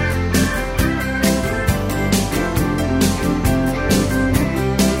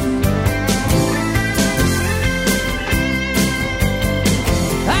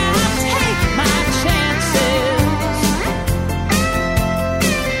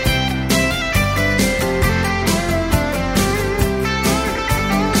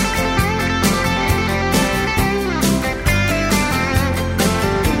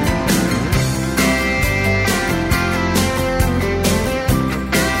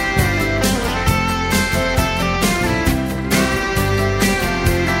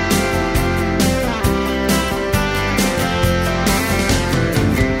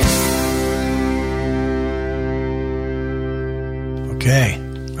 Okay,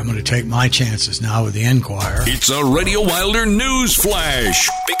 I'm going to take my chances now with the Enquirer. It's a Radio Wilder news flash,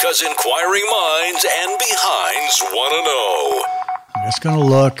 because inquiring minds and behinds want to know. I'm just going to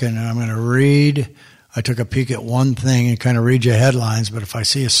look and I'm going to read. I took a peek at one thing and kind of read you headlines, but if I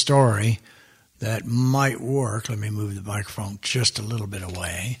see a story that might work, let me move the microphone just a little bit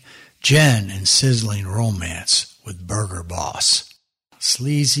away. Jen in sizzling romance with Burger Boss.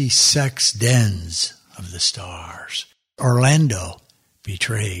 Sleazy sex dens of the stars. Orlando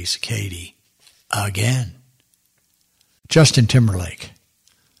betrays Katie again. Justin Timberlake,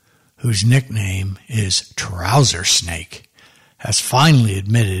 whose nickname is Trouser Snake, has finally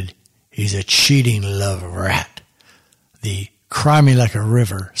admitted he's a cheating love rat. The Cry Me Like a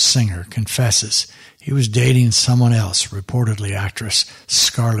River singer confesses he was dating someone else, reportedly actress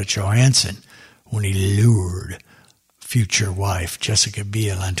Scarlett Johansson, when he lured future wife Jessica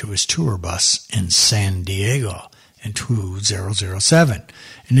Biel onto his tour bus in San Diego in 2007.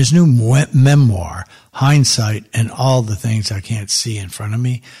 In his new memoir, Hindsight and All the Things I Can't See in Front of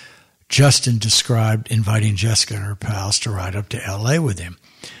Me, Justin described inviting Jessica and her pals to ride up to L.A. with him.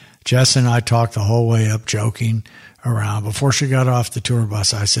 Jess and I talked the whole way up, joking around. Before she got off the tour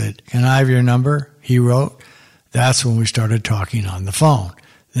bus, I said, "Can I have your number?" He wrote. That's when we started talking on the phone.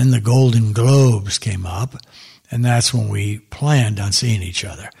 Then the Golden Globes came up, and that's when we planned on seeing each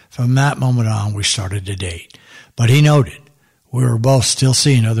other. From that moment on, we started to date. But he noted we were both still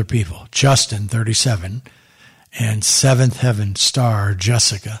seeing other people. Justin, 37, and Seventh Heaven star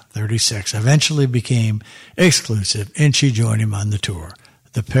Jessica, 36, eventually became exclusive, and she joined him on the tour.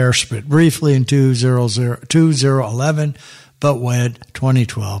 The pair split briefly in 2011, but wed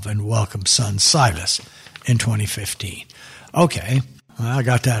 2012 and welcomed son Silas in 2015. Okay, well, I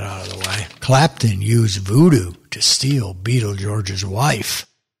got that out of the way. Clapton used voodoo to steal Beatle George's wife.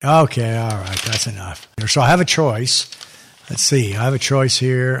 Okay, all right, that's enough. So I have a choice. Let's see, I have a choice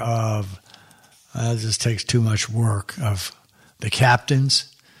here of, this takes too much work, of the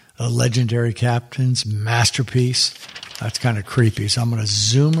Captains, the legendary Captains, masterpiece. That's kind of creepy, so I'm going to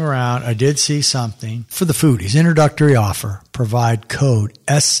zoom around. I did see something. For the foodies, introductory offer, provide code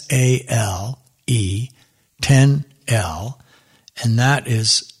SALE10L, and that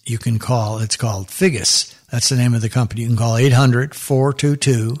is, you can call, it's called Figgis. That's the name of the company. You can call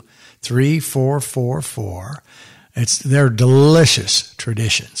 800-422-3444. They're delicious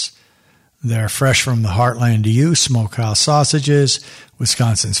traditions. They're fresh from the heartland to you, smokehouse sausages,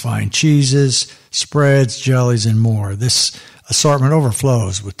 Wisconsin's fine cheeses, spreads, jellies, and more. This assortment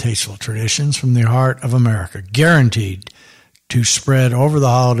overflows with tasteful traditions from the heart of America, guaranteed to spread over the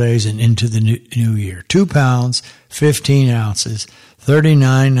holidays and into the new year. 2 pounds, 15 ounces,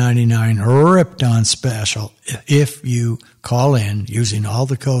 $39.99, ripped on special if you call in using all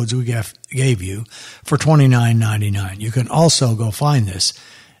the codes we gave you for $29.99. You can also go find this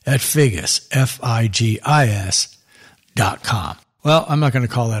at Figgis, FIGIS.com. Well, I'm not going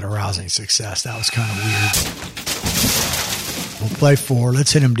to call that a rousing success. That was kind of weird. We'll play 4.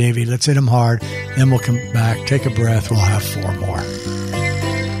 Let's hit him, Davey. Let's hit him hard. Then we'll come back, take a breath. We'll have 4 more.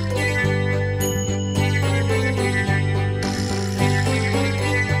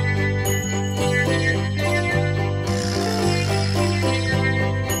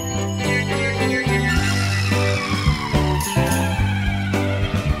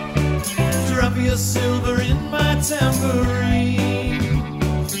 Silver in my tambourine,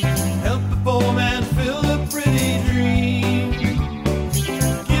 help the poor man fill a pretty dream.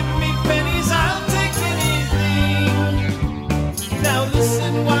 Give me pennies, I'll take anything. Now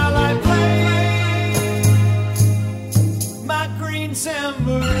listen while I play my green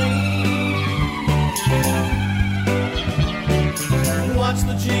tambourine. Watch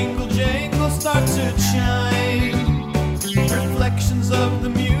the jingle jangle start to chime, reflections of the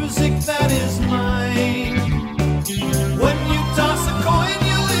music that is mine. When you toss a coin,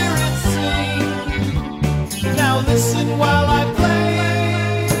 you'll hear it sing. Now listen while I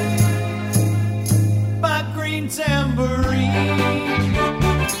play my green tambourine.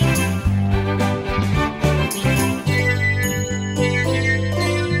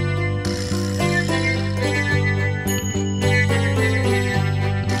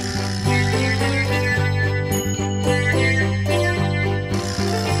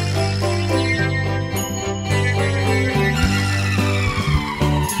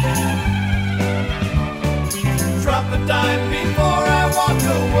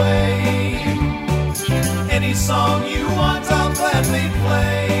 Any song you want, I'll gladly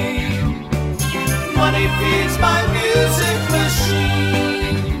play. Money feeds my music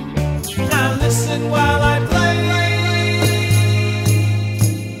machine. Now listen while I play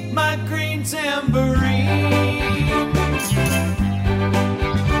my green tambourine.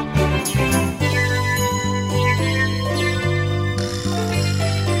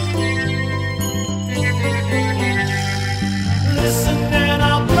 Listen and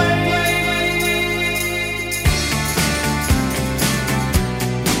I'll play.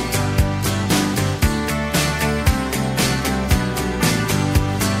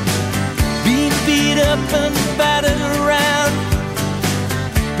 Up and battered around,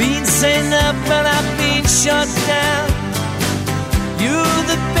 been sent up and I've been shot down. You're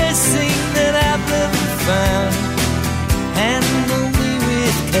the best thing that I've ever found. Handle me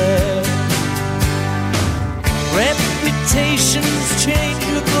with care. Reputation's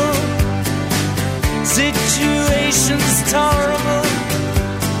changeable, situation's tolerable,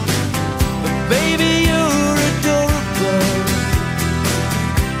 but baby you're adorable.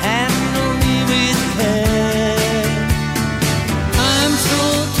 I'm so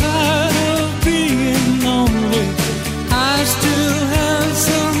tired of being lonely. I still have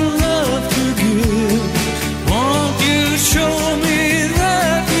some love to give. Won't you show me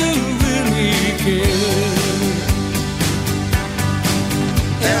that you really care?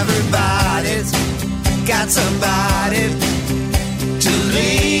 Everybody's got somebody to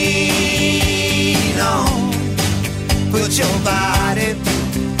lean on. Put your body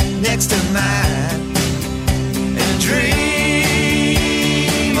next to mine and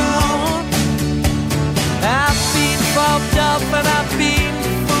dream on. I've been fobbed up and I've been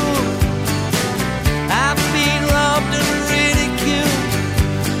fooled. I've been robbed and ridiculed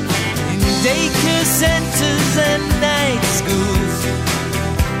in daycare centers and night schools.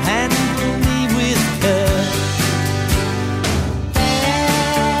 Handle me with care.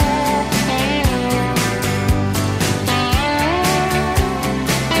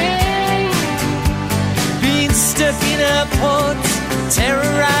 airports,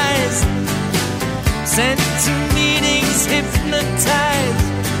 terrorized, sent to meetings, hypnotized,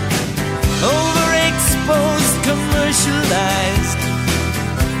 overexposed, commercialized.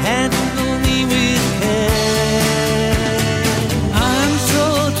 Handle me with care. I'm so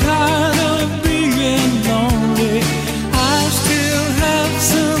tired of being lonely. I still have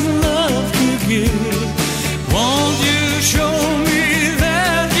some love to give. Won't you show me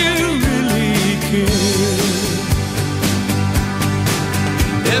that you really care?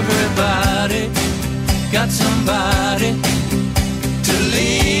 Everybody got somebody to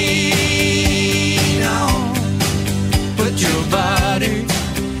lean on. Put your body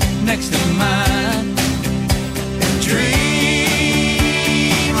next to mine and dream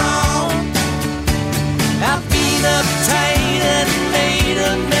on. I've been uptight and made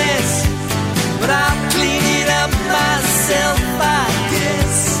a mess, but I'll clean it up myself, I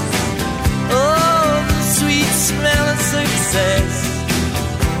guess. Oh, the sweet smell of success.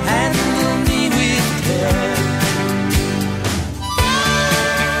 Handle me with care.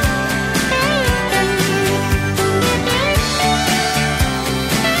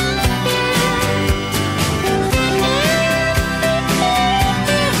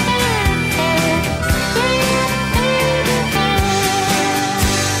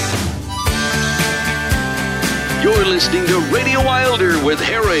 You're listening to Radio Wilder with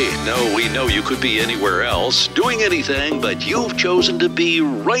Harry. No, we know you could be anywhere else, doing anything, but you've chosen to be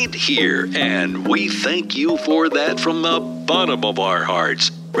right here, and we thank you for that from the bottom of our hearts.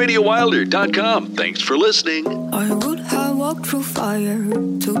 RadioWilder.com. Thanks for listening. I would have walked through fire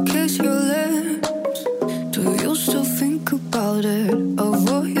to kiss your lips. Do you still think about it, of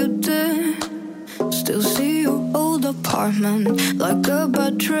what you did? Still see your old apartment like a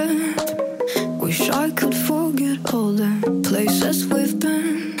bad trip. Wish I could forget all the places we've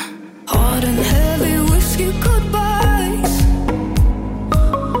been. Hot and heavy whiskey goodbyes.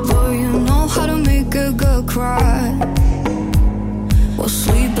 Boy, you know how to make a girl cry. While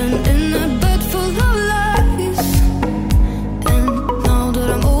sleeping in a bed full of lies. And now that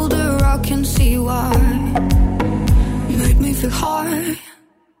I'm older I can see why. You made me feel high,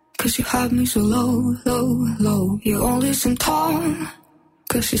 'cause you had me so low, low, low. You only seem tall,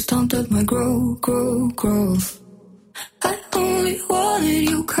 'cause you stunted my growth. I only wanted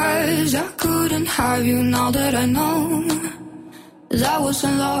you 'cause I couldn't have you. Now that I know, that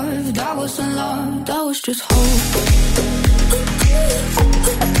wasn't love, that wasn't love, that was just hope.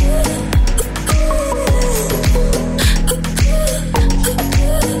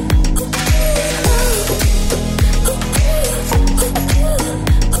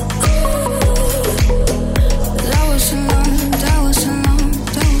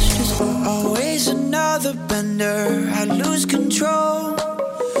 Always another bender, I lose control.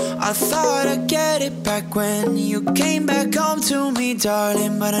 I thought I'd get it back when you came back home to me,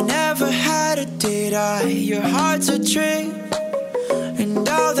 darling. But I never had it, did I? Your heart's a trick, and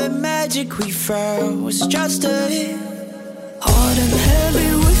all the magic we felt was just a hit. Hot and heavy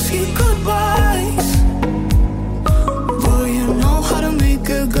whiskey goodbyes. Boy, you know how to make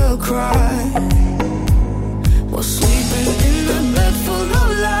a girl cry. While sleeping in a bed full of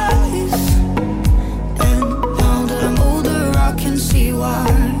lies. And now that I'm older I can see why.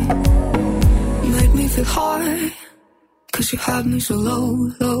 You made me feel high, 'cause you had me so low,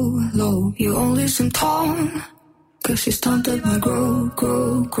 low, low. You only seem tall, 'cause you stunted my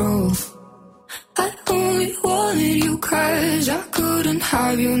growth. I only wanted you 'cause I couldn't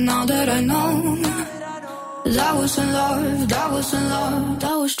have you. Now that I know, that wasn't love, that wasn't love,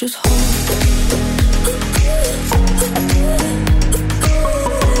 that was just hope.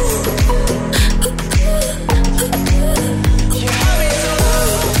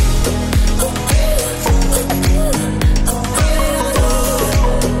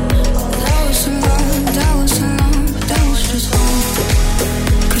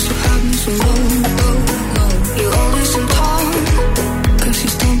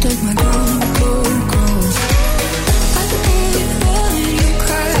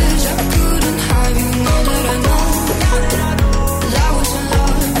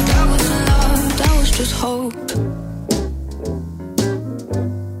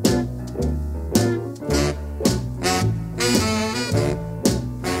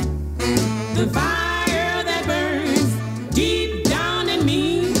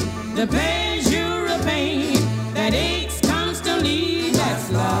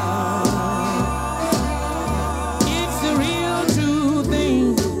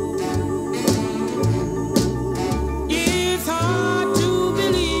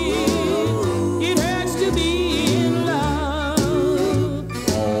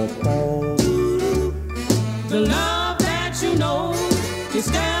 The love that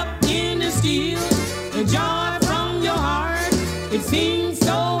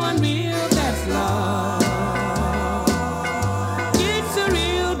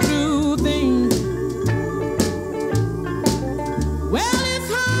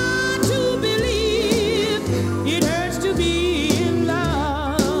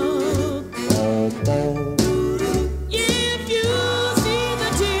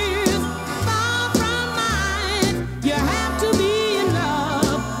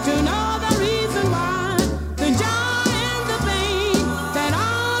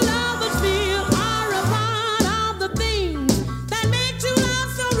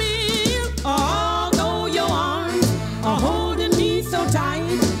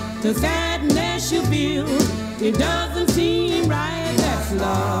It doesn't seem right, that's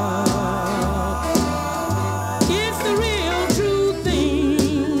love. It's the real true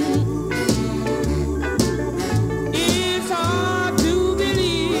thing. It's hard to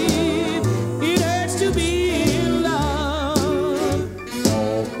believe. It hurts to be in love.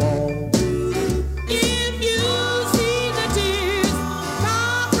 If you see the tears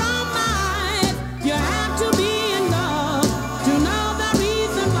fall from my eyes, you have to be in love to know the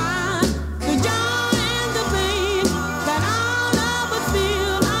reason why. The joy and the pain that all of us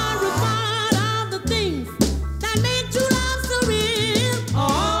feel are a part of the things that make true love so real.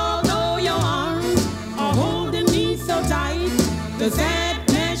 Although your arms are holding me so tight, the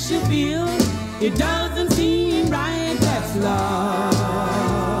sadness you feel, it doesn't seem right, that's love.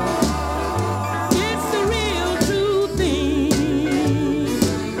 It's the real true thing.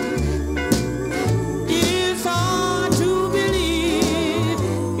 It's hard to believe.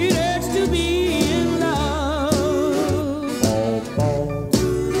 It hurts to be in love.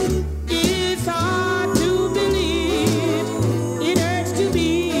 It's hard to believe. It hurts to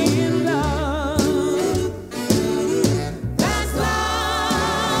be in love. That's love.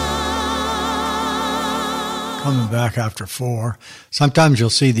 Coming back after 4. Sometimes you'll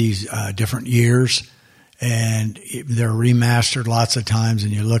see these different years, and they're remastered lots of times,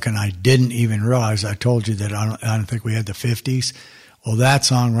 and you look, and I didn't even realize, I told you that I don't think we had the 50s. Well, that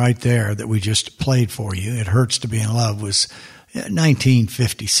song right there that we just played for you, It Hurts to Be in Love, was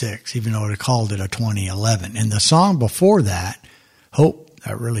 1956, even though they called it a 2011. And the song before that, Hope,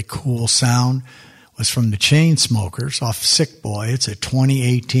 that really cool sound, was from the Chainsmokers off Sick Boy. It's a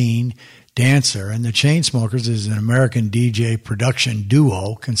 2018 Dancer, and the Chainsmokers is an American DJ production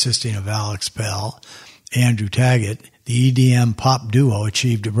duo consisting of Alex Bell, Andrew Taggart. The EDM pop duo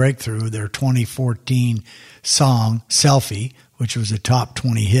achieved a breakthrough with their 2014 song Selfie, which was a top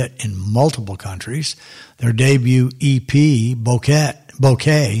 20 hit in multiple countries. Their debut EP,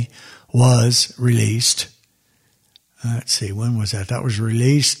 Bouquet, was released. Let's see, when was that? That was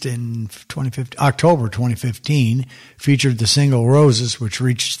released in October 2015, featured the single Roses, which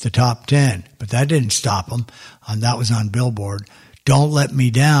reached the top 10. But that didn't stop them. That was on Billboard. Don't Let Me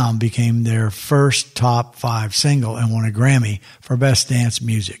Down became their first top 5 single and won a Grammy for Best Dance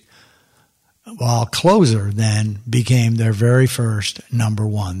Music, while Closer then became their very first number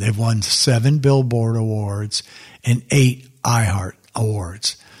 1. They've won 7 Billboard Awards and 8 iHeart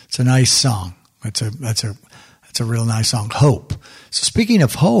Awards. It's a nice song. It's a real nice song, Hope. So speaking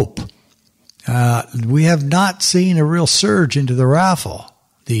of hope, we have not seen a real surge into the raffle.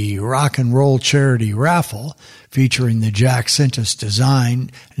 The Rock and Roll Charity Raffle, featuring the Jack Sintas design,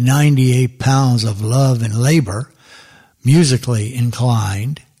 98 pounds of love and labor, musically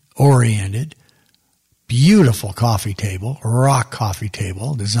inclined, oriented, beautiful coffee table, rock coffee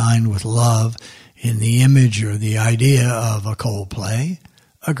table, designed with love in the image or the idea of a Coldplay,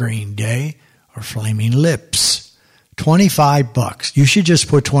 a Green Day, or Flaming Lips. $25. You should just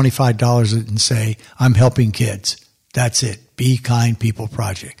put $25 in and say, I'm helping kids. That's it. Be Kind People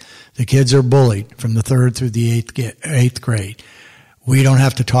Project. The kids are bullied from the 3rd through the 8th grade. We don't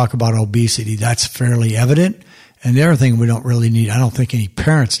have to talk about obesity. That's fairly evident. And the other thing we don't really need, I don't think any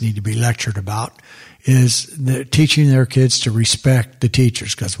parents need to be lectured about, is teaching their kids to respect the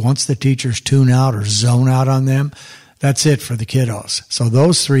teachers. Because once the teachers tune out or zone out on them, that's it for the kiddos. So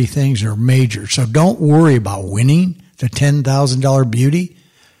those 3 things are major. So don't worry about winning the $10,000 beauty.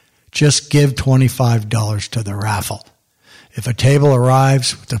 Just give $25 to the raffle. If a table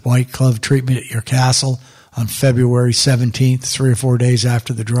arrives with the white glove treatment at your castle on February 17th, 3 or 4 days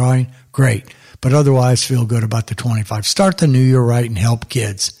after the drawing, great. But otherwise, feel good about the $25. Start the new year right and help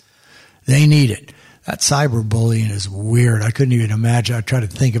kids. They need it. That cyberbullying is weird. I couldn't even imagine. I try to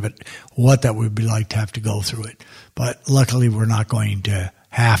think of it, what that would be like to have to go through it. But luckily, we're not going to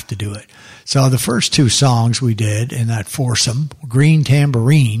have to do it. So the first 2 songs we did in that foursome, Green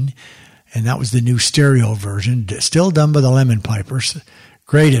Tambourine, and that was the new stereo version, still done by the Lemon Pipers,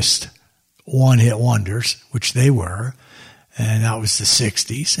 greatest one-hit wonders, which they were, and that was the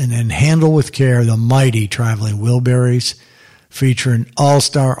 60s. And then Handle with Care, the mighty Traveling Wilburys, featuring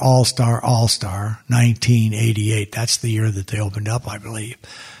All-Star, 1988. That's the year that they opened up, I believe.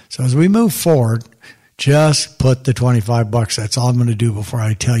 So as we move forward, just put the $25. That's all I'm going to do before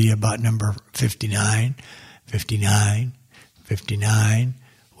I tell you about number 59,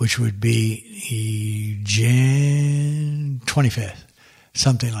 which would be Jan 25th,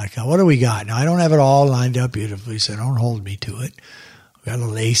 something like that. What do we got? Now, I don't have it all lined up beautifully, so don't hold me to it. We got a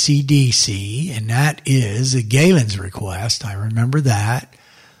little AC/DC, and that is Galen's request. I remember that.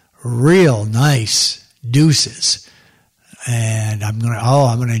 Real nice Deuces. And I'm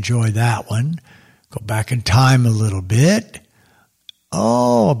gonna enjoy that one. Go back in time a little bit.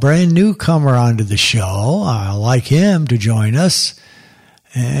 Oh, a brand newcomer onto the show. I'd like him to join us.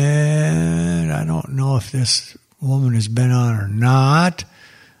 And I don't know if this woman has been on or not.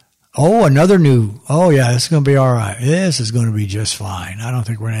 Oh, another new. Oh, yeah, this is going to be all right. This is going to be just fine. I don't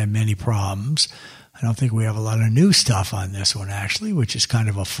think we're going to have many problems. I don't think we have a lot of new stuff on this one, actually, which is kind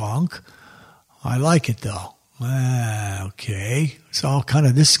of a funk. I like it, though. Okay. It's all kind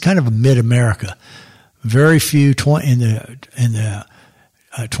of, this is kind of a mid-America. Very few in the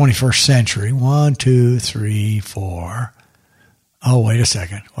 21st century. 1, 2, 3, 4. Oh, wait a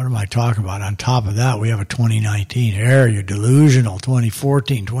second. What am I talking about? On top of that, we have a 2019. There, you're delusional.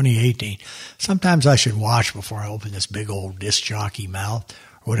 2014, 2018. Sometimes I should watch before I open this big old disc jockey mouth,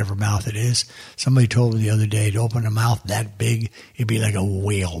 or whatever mouth it is. Somebody told me the other day to open a mouth that big, it'd be like a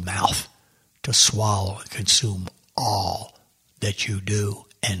whale mouth to swallow and consume all that you do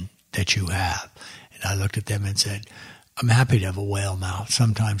and that you have. And I looked at them and said, I'm happy to have a whale mouth.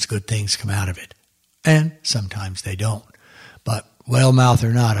 Sometimes good things come out of it, and sometimes they don't. But whale mouth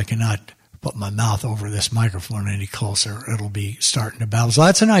or not, I cannot put my mouth over this microphone any closer. It'll be starting to babble. So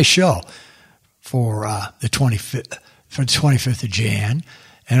that's a nice show for the 25th of Jan.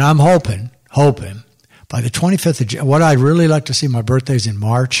 And I'm hoping by the 25th of Jan, what I'd really like to see, my birthday's in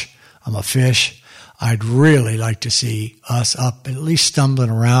March. I'm a fish. I'd really like to see us up, at least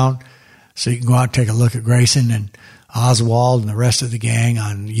stumbling around, so you can go out and take a look at Grayson and Oswald and the rest of the gang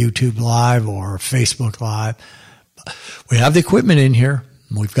on YouTube Live or Facebook Live. We have the equipment in here.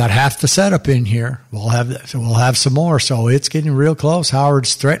 We've got half the setup in here. We'll have some more. So it's getting real close.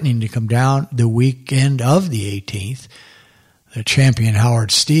 Howard's threatening to come down the weekend of the 18th. The champion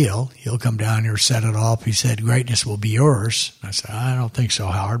Howard Steele, he'll come down here, set it up. He said, greatness will be yours. I said, I don't think so,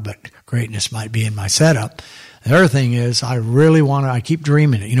 Howard, but greatness might be in my setup. The other thing is, I keep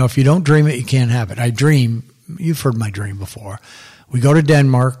dreaming it. You know, if you don't dream it, you can't have it. I dream, you've heard my dream before. We go to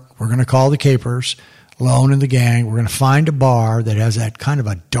Denmark. We're going to call the Capers, Lone and the gang. We're going to find a bar that has that kind of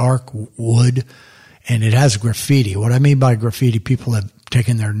a dark wood, and it has graffiti. What I mean by graffiti, people have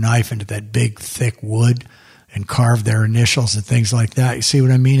taken their knife into that big, thick wood and carved their initials and things like that. You see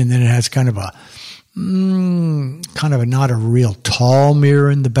what I mean? And then it has kind of a not a real tall mirror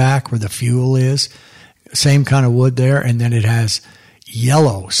in the back where the fuel is. Same kind of wood there. And then it has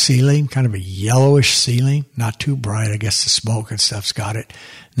yellow ceiling, kind of a yellowish ceiling, not too bright. I guess the smoke and stuff's got it.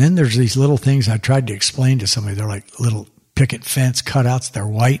 And then there's these little things I tried to explain to somebody. They're like little picket fence cutouts. They're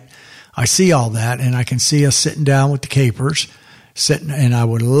white. I see all that, and I can see us sitting down with the Capers, and I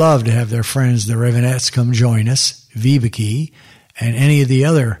would love to have their friends, the Ravenettes, come join us, Vibeke, and any of the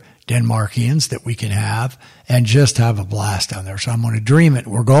other Denmarkians that we can have, and just have a blast down there. So I'm going to dream it.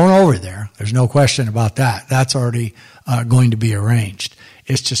 We're going over there. There's no question about that. That's already going to be arranged.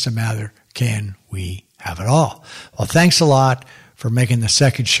 It's just a matter, can we have it all? Well, thanks a lot for making the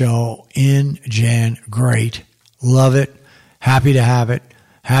second show in Jan great. Love it. Happy to have it.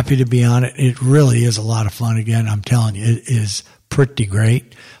 Happy to be on it. It really is a lot of fun. Again, I'm telling you, it is pretty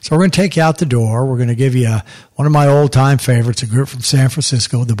great. So we're going to take you out the door. We're going to give you one of my old-time favorites, a group from San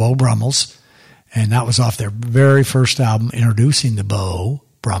Francisco, the Beau Brummels. And that was off their very first album, introducing the Beau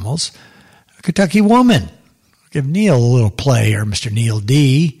Brummels. A Kentucky Woman. I'll give Neil a little play here, Mr. Neil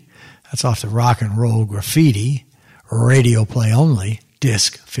D. That's off the Rock and Roll Graffiti, radio play only,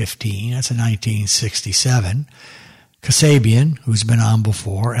 disc 15. That's a 1967. Kasabian, who's been on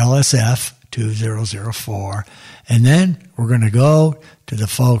before, LSF 2004. And then we're going to go to the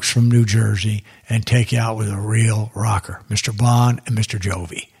folks from New Jersey and take you out with a real rocker, Mr. Bond and Mr.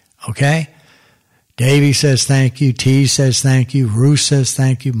 Jovi. Okay? Davey says thank you. T says thank you. Ruth says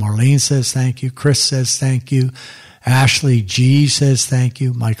thank you. Marlene says thank you. Chris says thank you. Ashley G says thank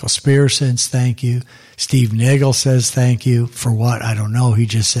you. Michael Spears says thank you. Steve Nagel says thank you. For what? I don't know. He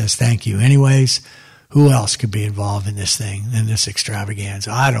just says thank you anyways. Who else could be involved in this thing, in this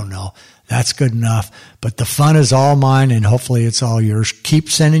extravaganza? I don't know. That's good enough. But the fun is all mine, and hopefully it's all yours. Keep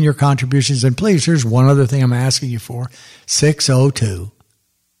sending your contributions. And please, here's one other thing I'm asking you for.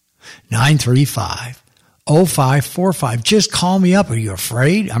 602-935-0545. Just call me up. Are you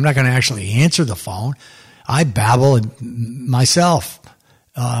afraid? I'm not going to actually answer the phone. I babble myself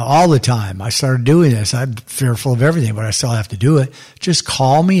all the time. I started doing this. I'm fearful of everything, but I still have to do it. Just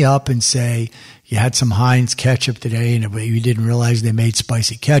call me up and say, you had some Heinz ketchup today and you didn't realize they made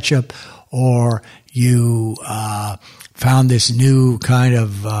spicy ketchup, or you found this new kind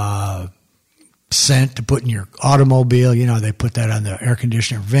of scent to put in your automobile. You know, they put that on the air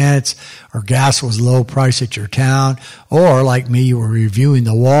conditioner vents, or gas was low price at your town, or like me, you were reviewing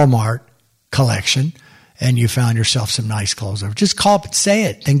the Walmart collection and you found yourself some nice clothes. Just call up and say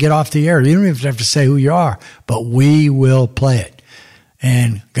it, then get off the air. You don't even have to say who you are, but we will play it.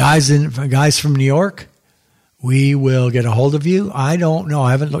 And guys from New York, we will get a hold of you. I don't know.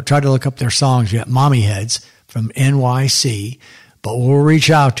 I haven't tried to look up their songs yet. Mommy Heads from NYC. But we'll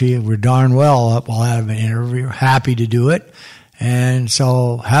reach out to you. We're darn well. We'll have an interview. Happy to do it. And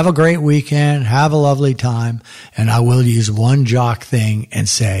so have a great weekend. Have a lovely time. And I will use one jock thing and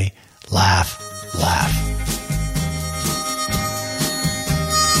say, laugh, laugh.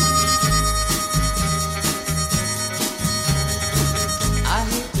 I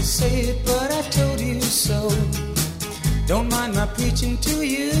hate to say it, but I told you so. Don't mind my preaching to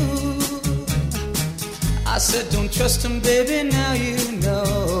you. I said don't trust him, baby, now you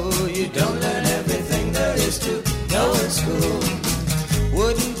know. You don't learn everything there is to know in school.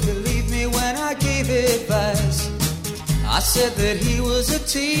 Wouldn't believe me when I gave advice. I said that he was a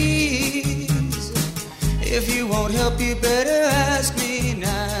tease. If you won't help, you better ask me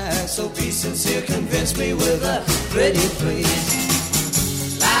nice. So be sincere, convince me with a pretty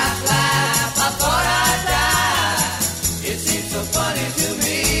please. Laugh, laugh, I thought I'd die. It seems so funny to me.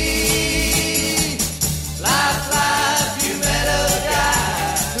 Laugh, laugh, you met a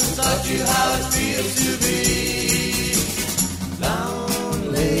guy who taught you how it feels to be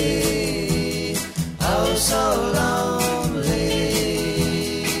lonely, oh so lonely.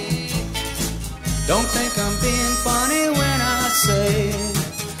 Don't think I'm being funny when I say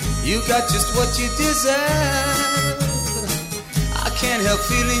you got just what you deserve. I can't help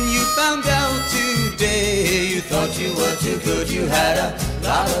feeling you found out today. You thought you were too good, you had a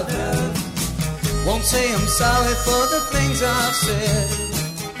lot of nerve. Won't say I'm sorry for the things I've said.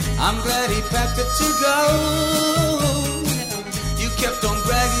 I'm glad he packed it to go. You kept on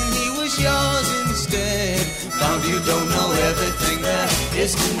bragging he was yours instead. Found you don't know everything there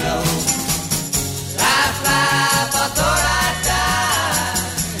is to know. Laugh, laugh, I thought I'd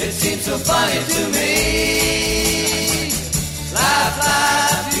die. It seems so funny to me. Laugh,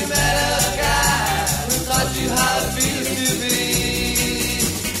 laugh, you met a guy who taught you how it feels to be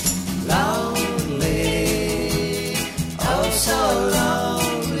lonely, oh so lonely.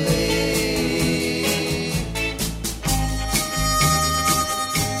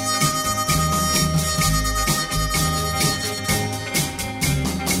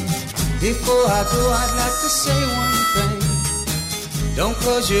 Before I go, I'd like to say one thing. Don't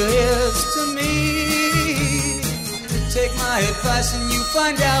close your ears to me. Take my advice and you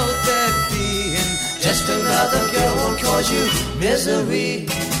find out that being just another girl won't cause you misery.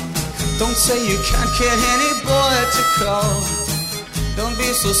 Don't say you can't get any boy to call. Don't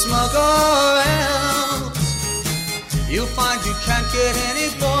be so smug or else you'll find you can't get any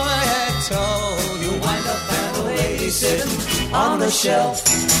boy at all. You'll wind up found a lady sitting on the shelf.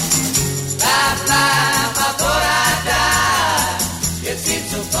 Laugh, laugh, I thought I'd die. It seems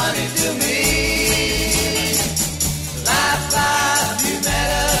so funny to me. Laugh, laugh, you met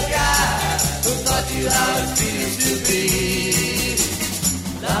a guy who taught you how it feels to be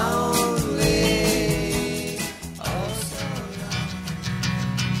lonely. Oh, so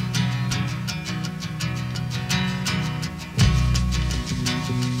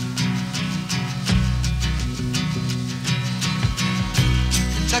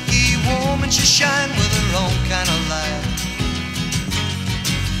Kentucky woman, she shine with her own kind of light.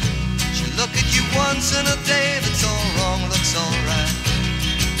 Look at you once in a day, that's all wrong, looks all right.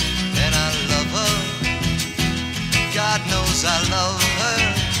 And I love her, God knows I love her.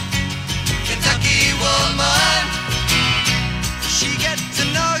 Kentucky woman, she get to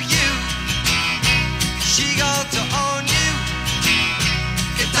know you, she got to own you.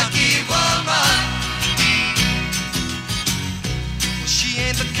 Kentucky woman, she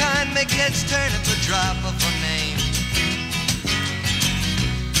ain't the kind make heads turn at the drop of her name.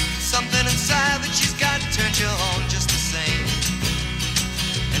 Something inside that she's got turns you on just the same.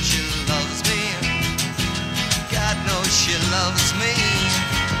 And she loves me, God knows she loves me.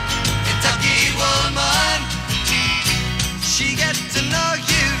 Kentucky woman, she get to know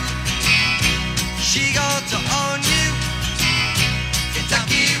you, she got to own you.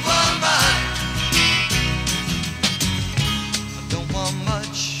 Kentucky woman, I don't want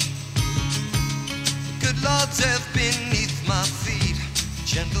much, good Lord's earth beneath my feet.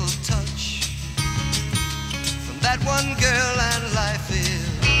 Gentle touch from that one girl and life is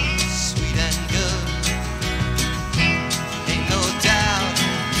sweet and good. Ain't no doubt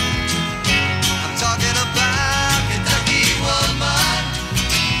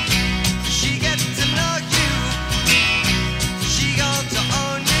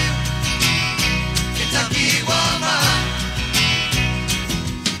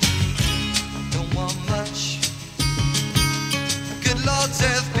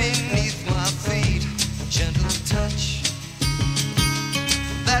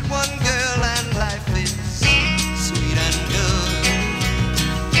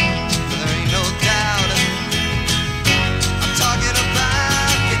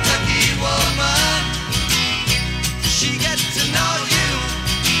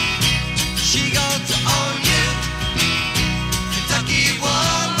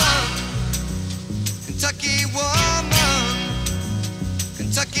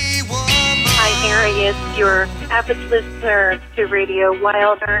It's your avid listener to Radio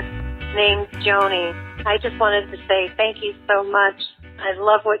Wilder named Joni. I just wanted to say thank you so much. I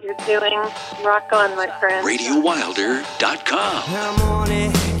love what you're doing. Rock on, my friend. RadioWilder.com. I'm on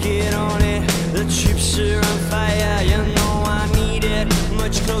it, get on it. The chips are on fire, you know I need it.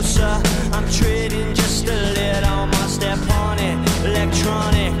 Much closer, I'm treading just a little more. Step on it,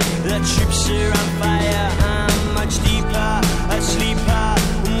 electronic. The chips are on fire. I'm much deeper, a sleeper.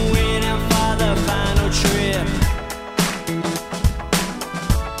 I'm waiting for the final trip.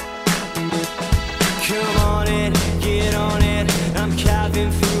 Come on it, get on it. I'm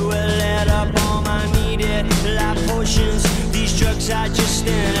carving through a letter bomb. I need it, like potions. These drugs are just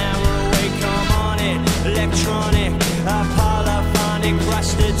an hour away. Come on it, electronic, polyphonic,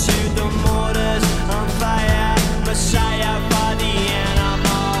 rusted to the mortars. On fire, messiah for the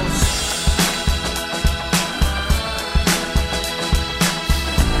animals.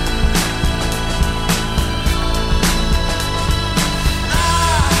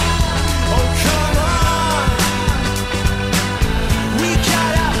 Oh come on, we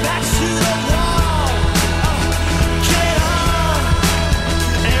got our backs to the wall. Get on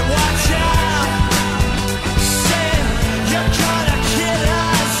and watch out. Say you're gonna kill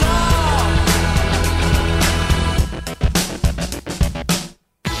us all.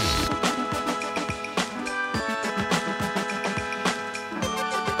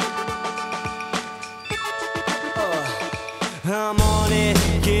 I'm on it,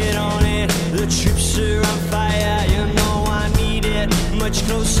 get on it. The troops are on fire, you know I need it. Much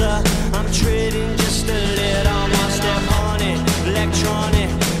closer, I'm treading just a little more. Step on it, electronic.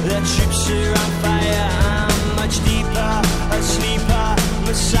 The troops are on fire. I'm much deeper, a sleeper,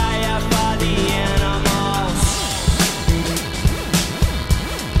 messiah for the animals.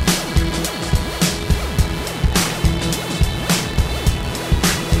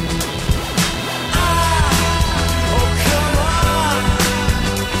 Oh come on,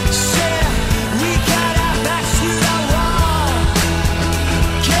 say we got our backs to the wall.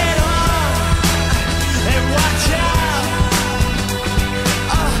 Get on and watch out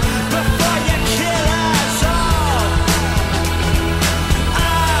before you kill us all.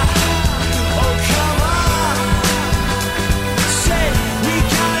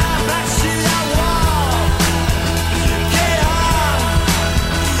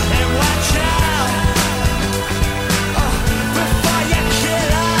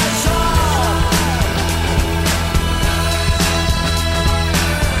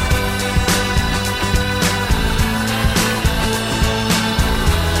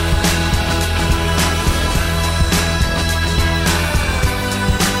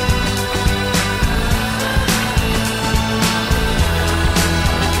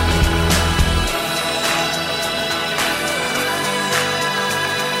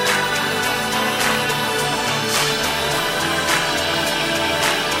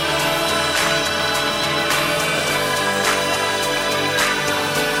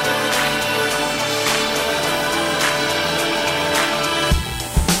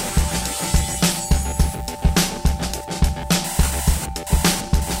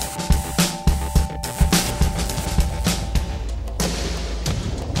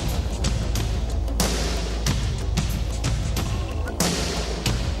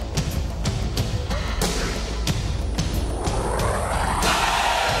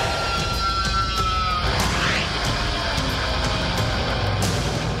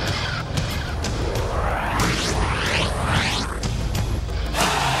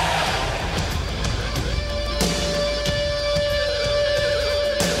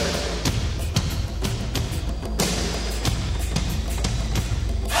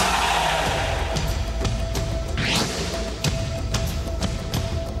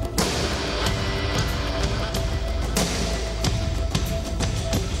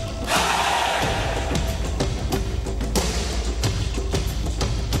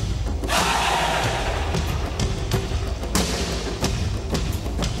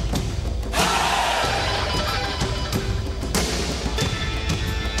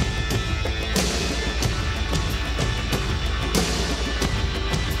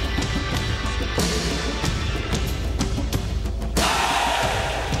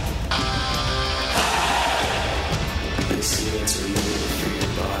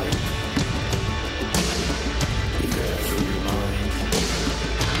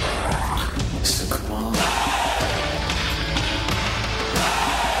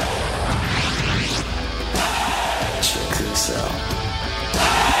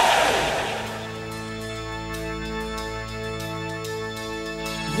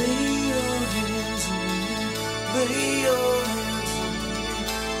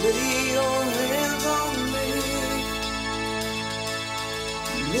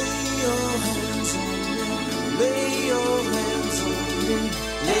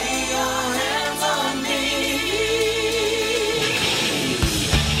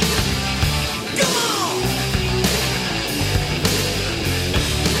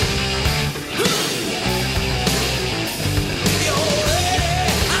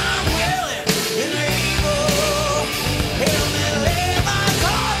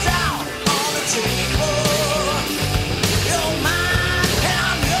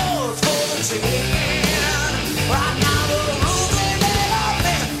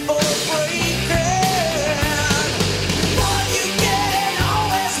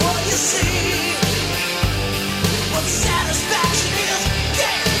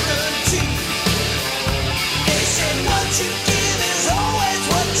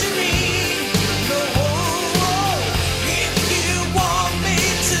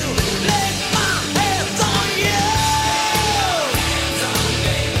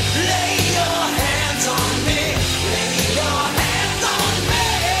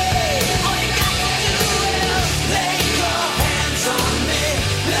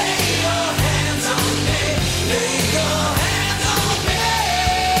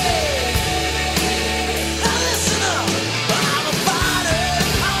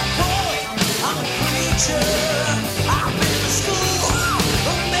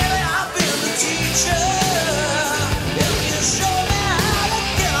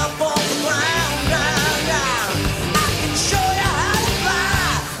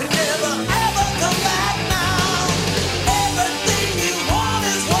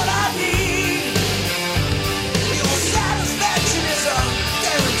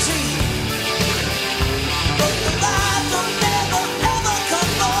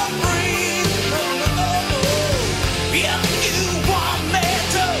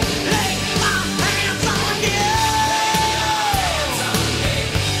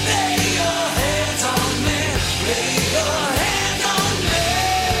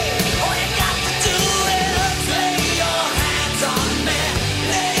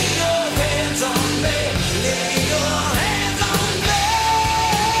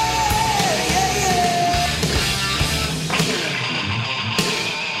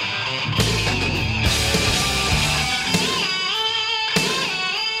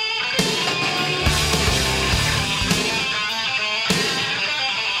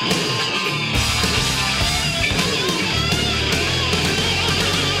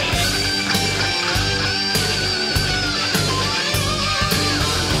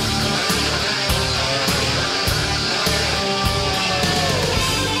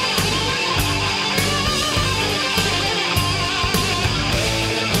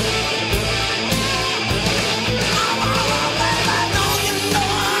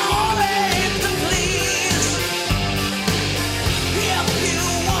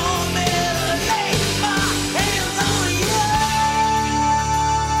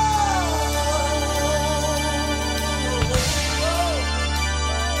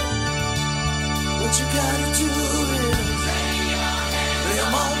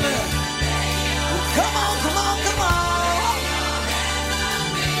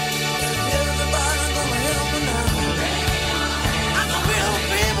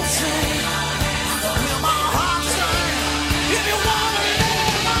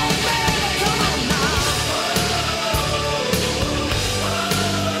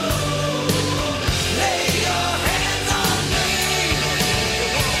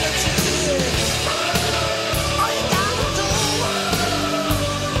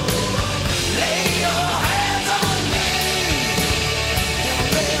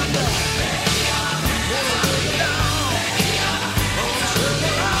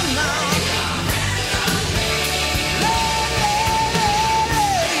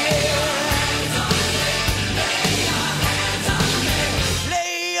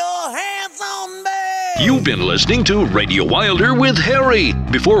 You've been listening to Radio Wilder with Harry.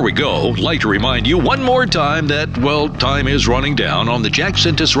 Before we go, I'd like to remind you one more time that, well, time is running down on the Jack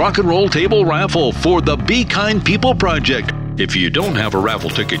Sintis Rock and Roll Table Raffle for the Be Kind People Project. If you don't have a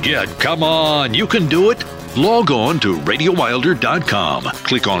raffle ticket yet, come on, you can do it. Log on to RadioWilder.com.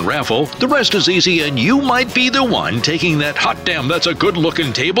 Click on raffle. The rest is easy, and you might be the one taking that hot damn that's a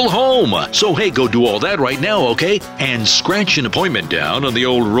good-looking table home. So, hey, go do all that right now, okay? And scratch an appointment down on the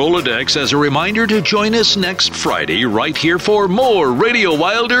old Rolodex as a reminder to join us next Friday right here for more Radio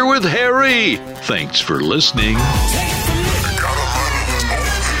Wilder with Harry. Thanks for listening.